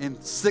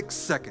in 6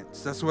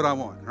 seconds. That's what I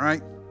want, all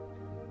right?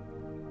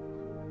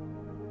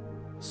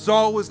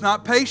 Saul was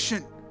not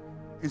patient,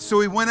 and so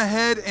he went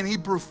ahead and he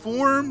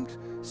performed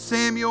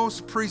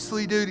Samuel's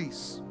priestly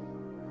duties.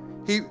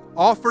 He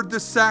offered the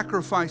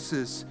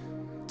sacrifices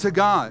to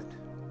God.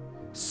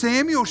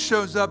 Samuel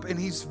shows up and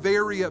he's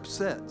very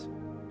upset.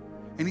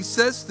 And he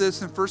says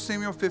this in 1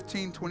 Samuel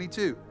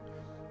 15:22.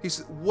 He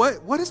says,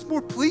 what is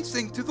more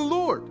pleasing to the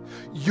Lord?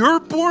 Your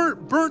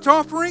burnt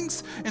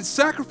offerings and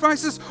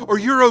sacrifices, or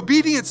your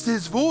obedience to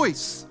His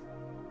voice?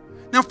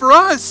 Now for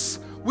us,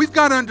 we've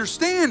got to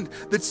understand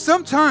that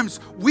sometimes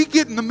we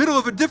get in the middle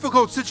of a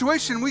difficult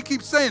situation and we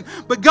keep saying,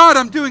 but God,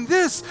 I'm doing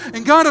this,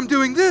 and God, I'm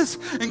doing this,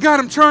 and God,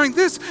 I'm trying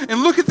this,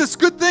 and look at this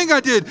good thing I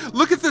did.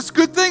 Look at this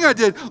good thing I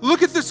did.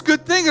 Look at this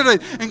good thing I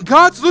did. And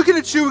God's looking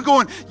at you and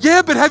going,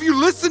 yeah, but have you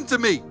listened to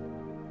me?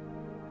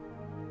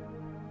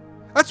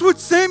 That's what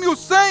Samuel's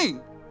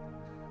saying.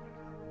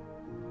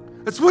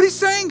 That's what he's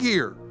saying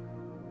here.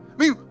 I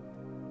mean,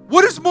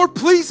 what is more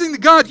pleasing to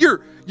God?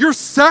 Your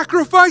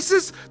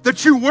sacrifices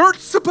that you weren't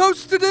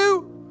supposed to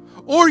do?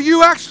 Or are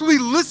you actually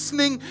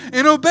listening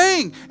and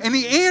obeying? And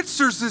he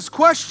answers this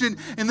question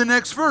in the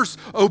next verse.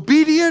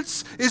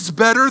 Obedience is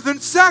better than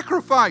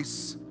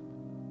sacrifice.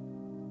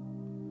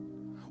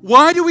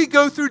 Why do we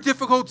go through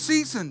difficult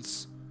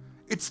seasons?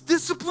 It's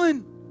discipline.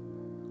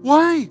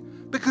 Why?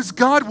 Because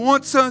God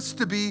wants us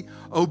to be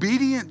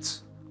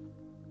obedient.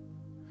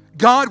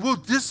 God will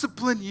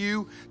discipline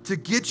you to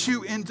get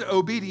you into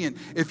obedience.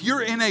 If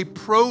you're in a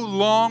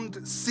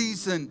prolonged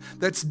season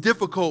that's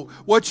difficult,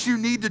 what you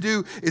need to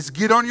do is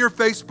get on your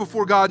face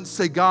before God and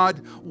say,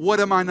 God,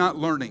 what am I not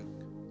learning?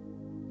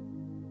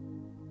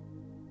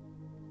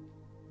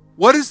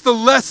 What is the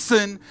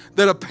lesson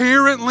that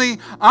apparently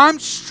I'm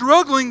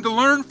struggling to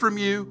learn from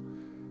you?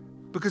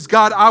 Because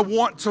God, I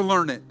want to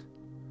learn it.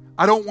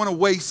 I don't want to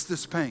waste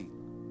this pain.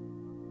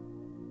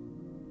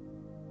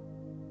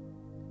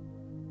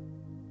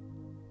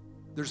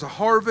 There's a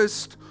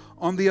harvest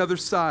on the other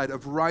side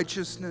of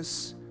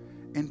righteousness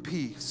and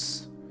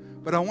peace.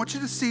 But I want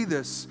you to see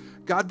this.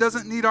 God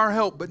doesn't need our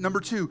help. But number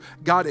two,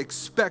 God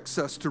expects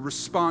us to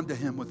respond to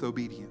Him with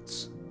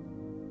obedience.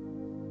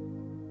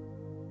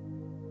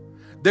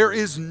 There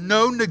is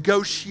no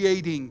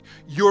negotiating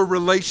your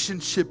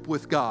relationship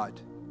with God.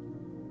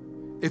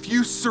 If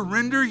you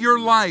surrender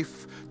your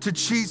life to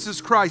Jesus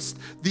Christ,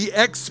 the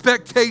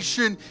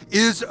expectation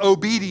is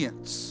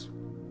obedience.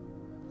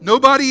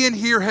 Nobody in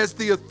here has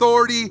the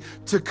authority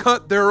to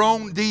cut their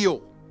own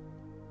deal,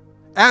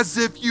 as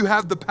if you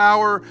have the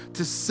power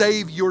to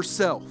save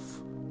yourself.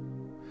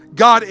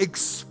 God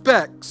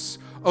expects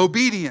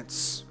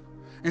obedience.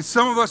 And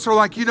some of us are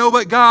like, you know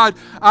what, God,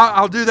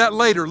 I'll do that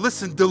later.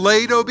 Listen,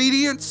 delayed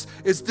obedience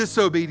is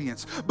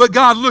disobedience. But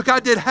God, look, I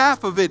did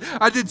half of it.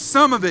 I did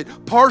some of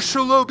it.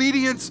 Partial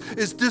obedience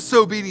is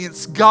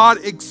disobedience.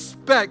 God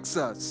expects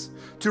us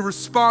to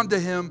respond to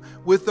Him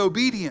with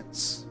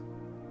obedience.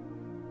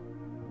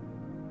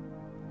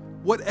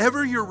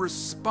 Whatever you're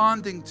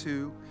responding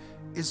to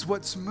is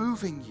what's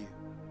moving you.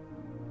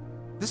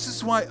 This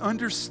is why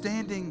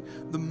understanding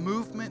the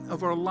movement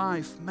of our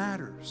life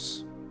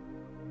matters.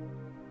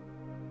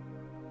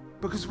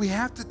 Because we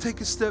have to take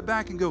a step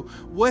back and go,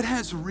 what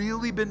has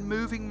really been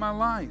moving my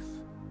life?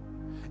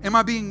 Am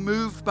I being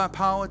moved by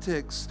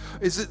politics?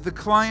 Is it the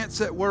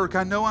clients at work?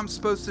 I know I'm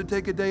supposed to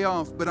take a day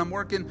off, but I'm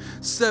working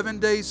 7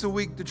 days a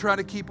week to try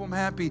to keep them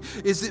happy.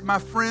 Is it my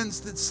friends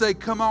that say,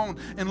 come on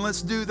and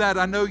let's do that?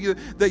 I know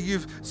that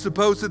you've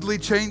supposedly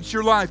changed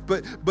your life,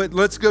 but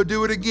let's go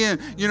do it again.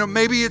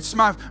 Maybe it's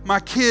my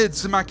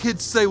kids, and my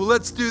kids say, well,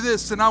 let's do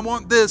this, and I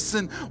want this,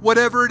 and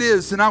whatever it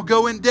is, and I'll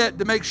go in debt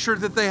to make sure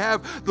that they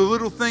have the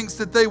little things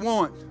that they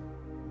want.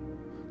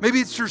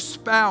 Maybe it's your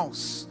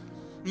spouse.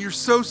 And you're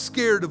so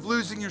scared of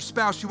losing your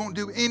spouse, you won't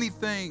do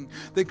anything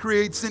that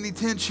creates any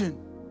tension.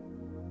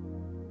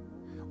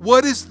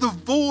 What is the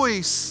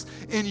voice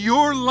in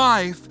your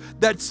life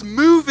that's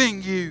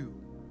moving you?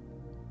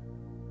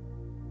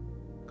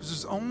 Because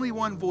there's only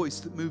one voice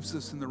that moves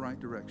us in the right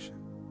direction.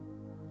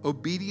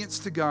 Obedience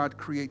to God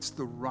creates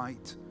the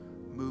right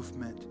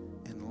movement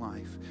in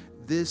life.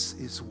 This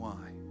is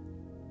why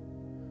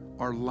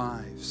our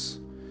lives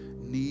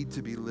need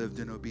to be lived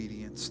in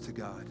obedience to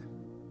God.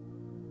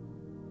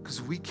 Because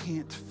we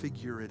can't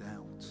figure it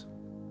out.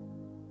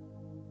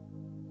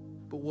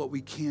 But what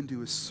we can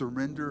do is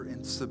surrender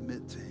and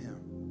submit to Him.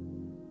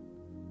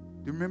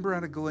 Do you remember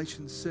out of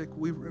Galatians 6?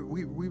 We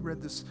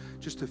read this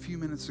just a few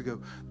minutes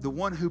ago. The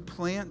one who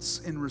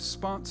plants in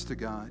response to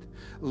God,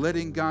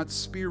 letting God's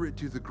Spirit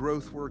do the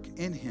growth work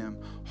in him,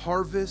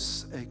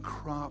 harvests a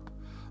crop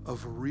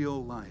of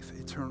real life,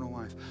 eternal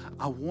life.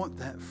 I want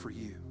that for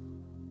you.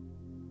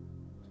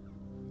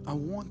 I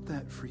want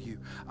that for you.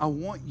 I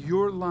want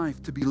your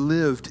life to be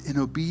lived in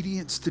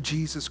obedience to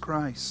Jesus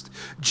Christ.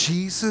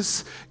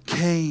 Jesus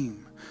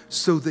came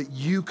so that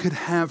you could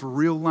have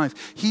real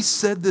life. He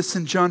said this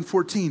in John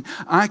 14,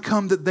 I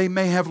come that they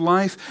may have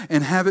life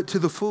and have it to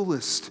the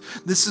fullest.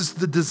 This is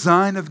the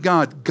design of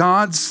God.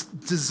 God's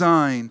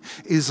design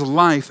is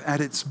life at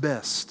its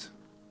best.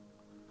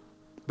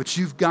 But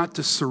you've got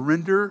to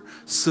surrender,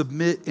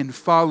 submit, and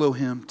follow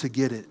Him to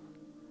get it.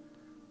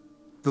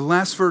 The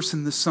last verse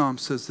in this psalm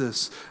says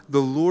this,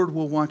 the Lord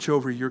will watch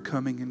over your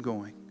coming and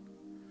going.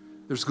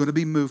 There's going to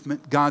be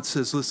movement. God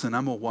says, listen,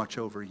 I'm going to watch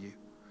over you.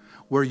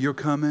 Where you're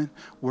coming,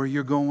 where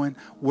you're going,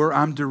 where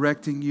I'm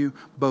directing you,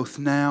 both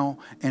now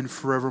and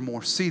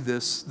forevermore. See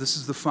this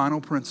is the final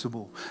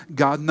principle.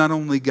 God not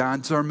only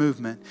guides our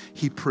movement,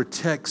 He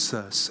protects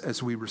us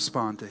as we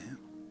respond to Him.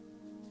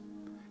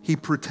 He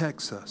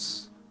protects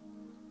us.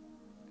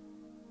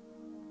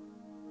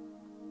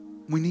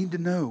 We need to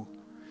know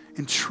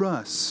and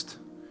trust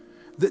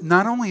that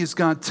not only is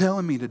God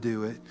telling me to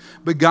do it,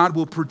 but God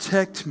will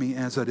protect me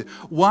as I do.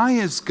 Why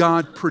is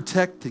God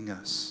protecting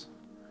us?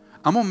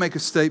 I'm going to make a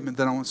statement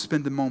that I want to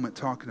spend a moment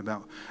talking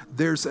about.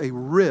 There's a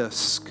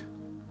risk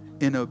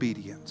in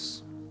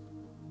obedience.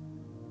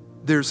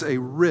 There's a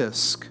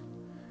risk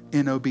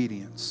in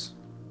obedience.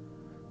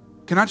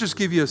 Can I just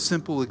give you a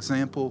simple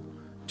example?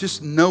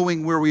 Just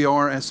knowing where we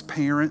are as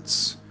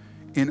parents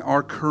in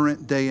our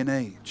current day and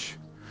age.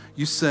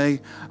 You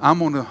say, I'm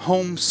going to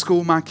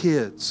homeschool my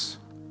kids.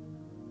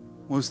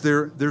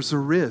 There's a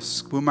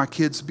risk. Will my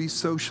kids be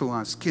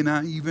socialized? Can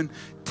I even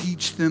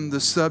teach them the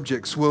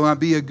subjects? Will I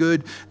be a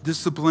good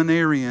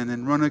disciplinarian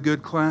and run a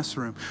good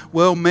classroom?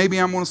 Well, maybe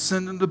I'm going to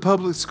send them to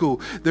public school.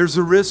 There's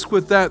a risk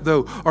with that,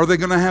 though. Are they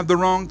going to have the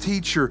wrong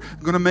teacher?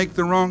 Going to make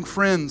the wrong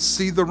friends?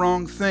 See the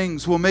wrong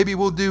things? Well, maybe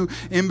we'll do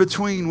in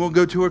between. We'll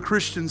go to a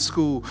Christian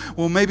school.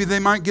 Well, maybe they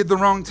might get the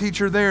wrong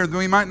teacher there. Then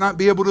we might not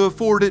be able to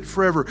afford it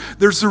forever.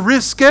 There's a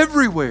risk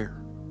everywhere.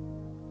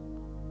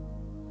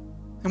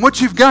 And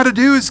what you've got to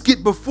do is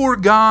get before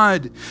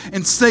God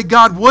and say,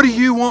 God, what do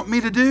you want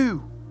me to do?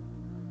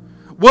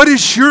 What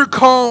is your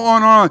call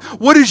on?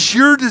 What is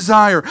your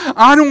desire?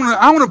 I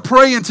want to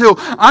pray until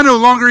I no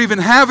longer even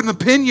have an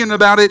opinion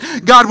about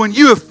it. God, when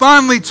you have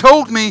finally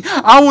told me,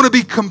 I want to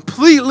be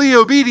completely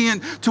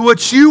obedient to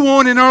what you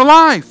want in our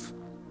life.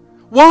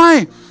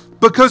 Why?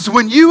 Because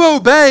when you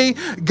obey,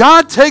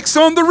 God takes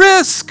on the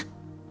risk.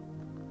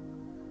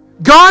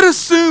 God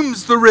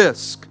assumes the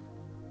risk.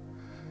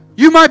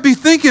 You might be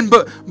thinking,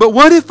 but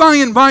what if I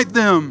invite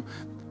them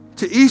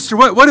to Easter?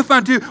 What if I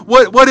do?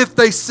 What if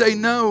they say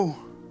no?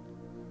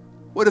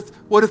 What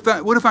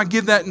if I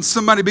give that and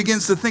somebody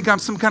begins to think I'm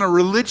some kind of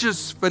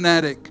religious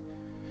fanatic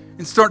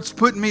and starts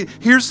putting me?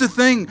 Here's the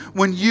thing: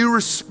 when you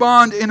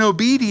respond in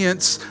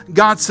obedience,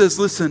 God says,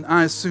 "Listen,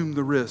 I assume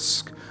the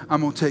risk.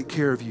 I'm going to take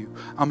care of you.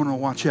 I'm going to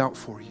watch out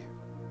for you."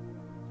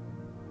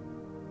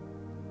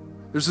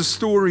 There's a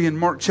story in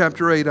Mark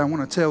chapter 8. I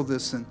want to tell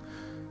this, and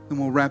then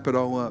we'll wrap it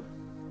all up.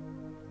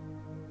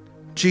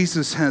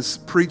 Jesus has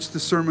preached the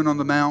Sermon on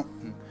the Mount.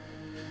 And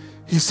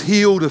He's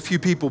healed a few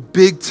people,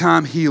 big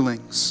time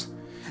healings.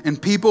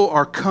 And people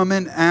are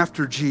coming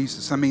after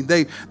Jesus. I mean,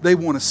 they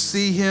want to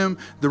see Him.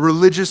 The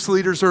religious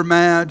leaders are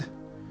mad.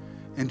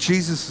 And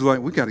Jesus is like,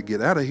 we got to get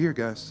out of here,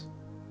 guys.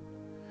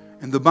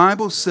 And the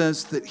Bible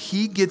says that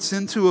He gets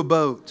into a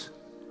boat.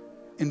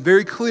 And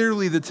very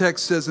clearly the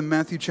text says in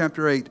Matthew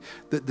chapter 8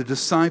 that the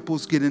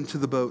disciples get into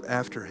the boat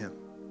after Him.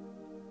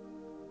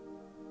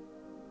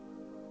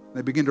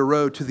 They begin to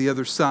row to the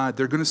other side.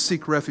 They're going to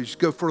seek refuge,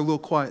 go for a little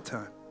quiet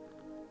time.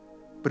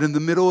 But in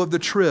the middle of the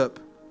trip,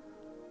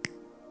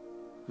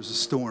 there's a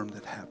storm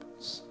that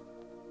happens.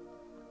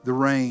 The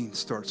rain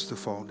starts to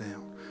fall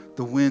down.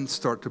 The winds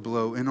start to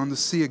blow. And on the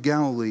Sea of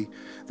Galilee,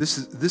 this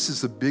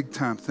is a big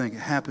time thing. It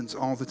happens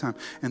all the time.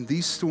 And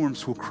these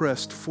storms will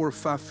crest 4 or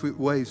 5 foot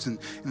waves, and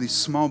these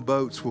small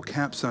boats will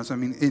capsize. I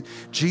mean,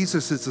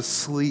 Jesus is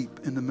asleep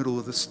in the middle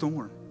of the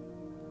storm.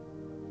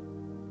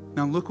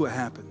 Now look what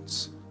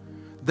happens.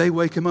 They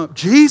wake him up.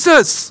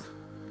 Jesus,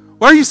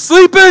 why are you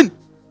sleeping?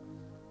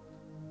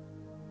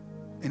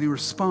 And he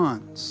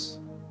responds,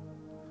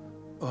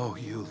 oh,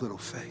 you little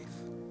faith.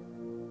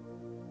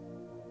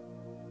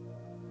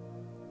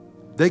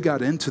 They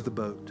got into the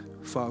boat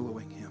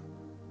following him.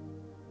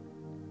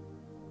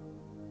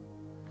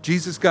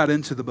 Jesus got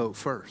into the boat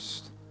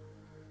first.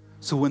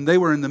 So when they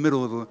were in the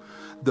middle of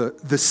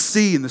the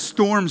sea and the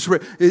storms,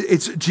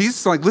 it's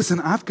Jesus like, listen,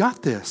 I've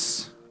got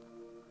this.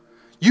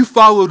 You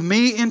followed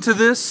me into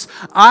this.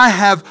 I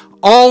have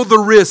all the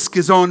risk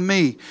is on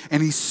me.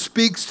 And he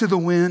speaks to the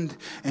wind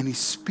and he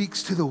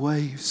speaks to the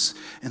waves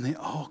and they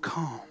all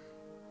calm.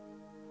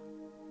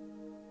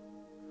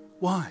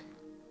 Why?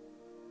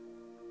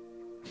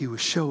 He was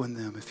showing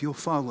them, if you'll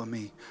follow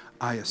me,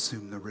 I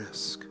assume the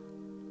risk.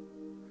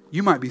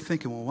 You might be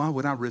thinking, well, why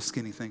would I risk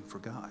anything for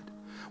God?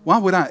 Why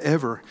would I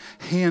ever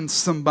hand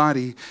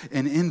somebody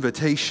an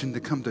invitation to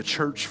come to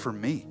church for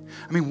me?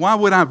 I mean, why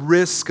would I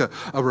risk a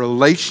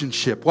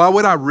relationship? Why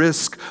would I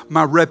risk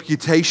my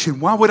reputation?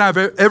 Why would I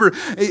ever...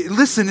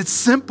 Listen, it's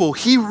simple.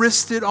 He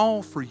risked it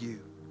all for you.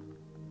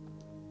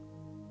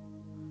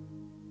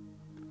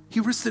 He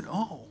risked it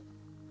all.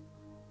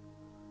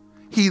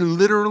 He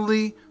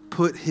literally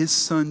put his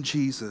son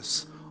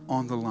Jesus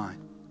on the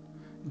line.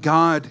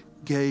 God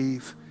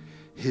gave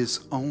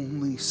his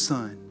only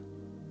son.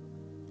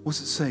 What's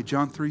it say?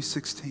 John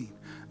 3:16.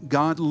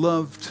 God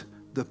loved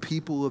the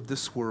people of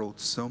this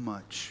world so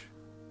much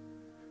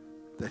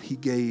that he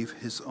gave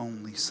his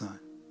only son.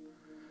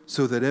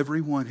 So that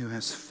everyone who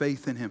has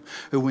faith in him,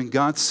 when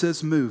God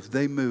says move,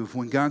 they move.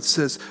 When God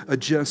says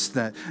adjust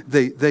that,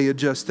 they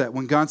adjust that.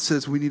 When God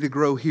says we need to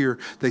grow here,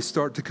 they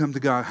start to come to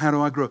God. How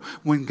do I grow?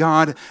 When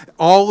God,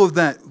 all of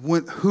that,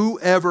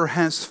 whoever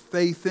has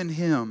faith in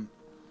him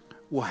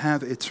will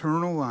have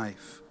eternal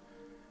life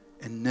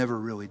and never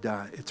really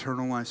die.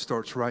 Eternal life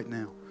starts right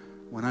now.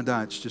 When I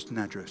die, it's just an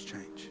address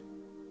change.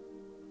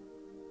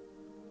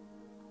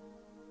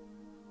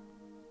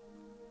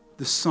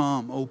 The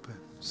psalm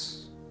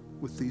opens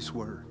with these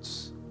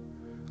words.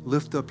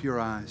 Lift up your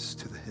eyes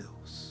to the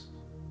hills.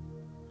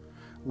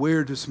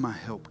 Where does my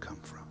help come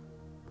from?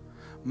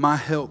 My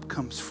help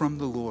comes from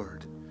the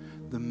Lord,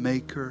 the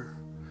maker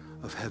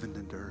of heaven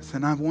and earth.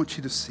 And I want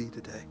you to see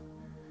today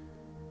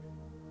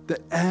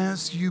that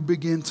as you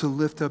begin to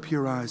lift up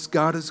your eyes,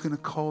 God is going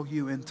to call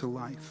you into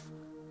life.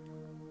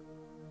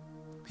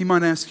 He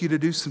might ask you to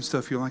do some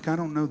stuff. You're like, I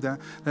don't know that.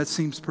 That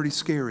seems pretty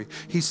scary.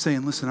 He's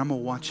saying, listen, I'm going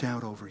to watch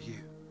out over you.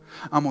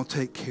 I'm going to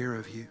take care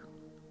of you.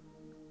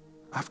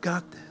 I've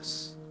got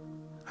this.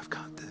 I've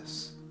got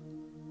this.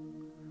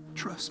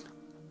 Trust me.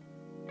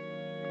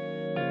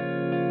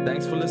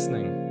 Thanks for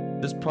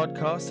listening. This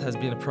podcast has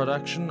been a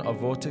production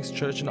of Vortex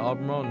Church in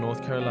Albemarle,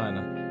 North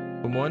Carolina.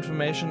 For more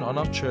information on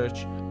our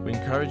church, we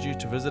encourage you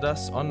to visit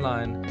us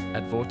online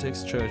at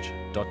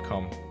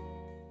vortexchurch.com.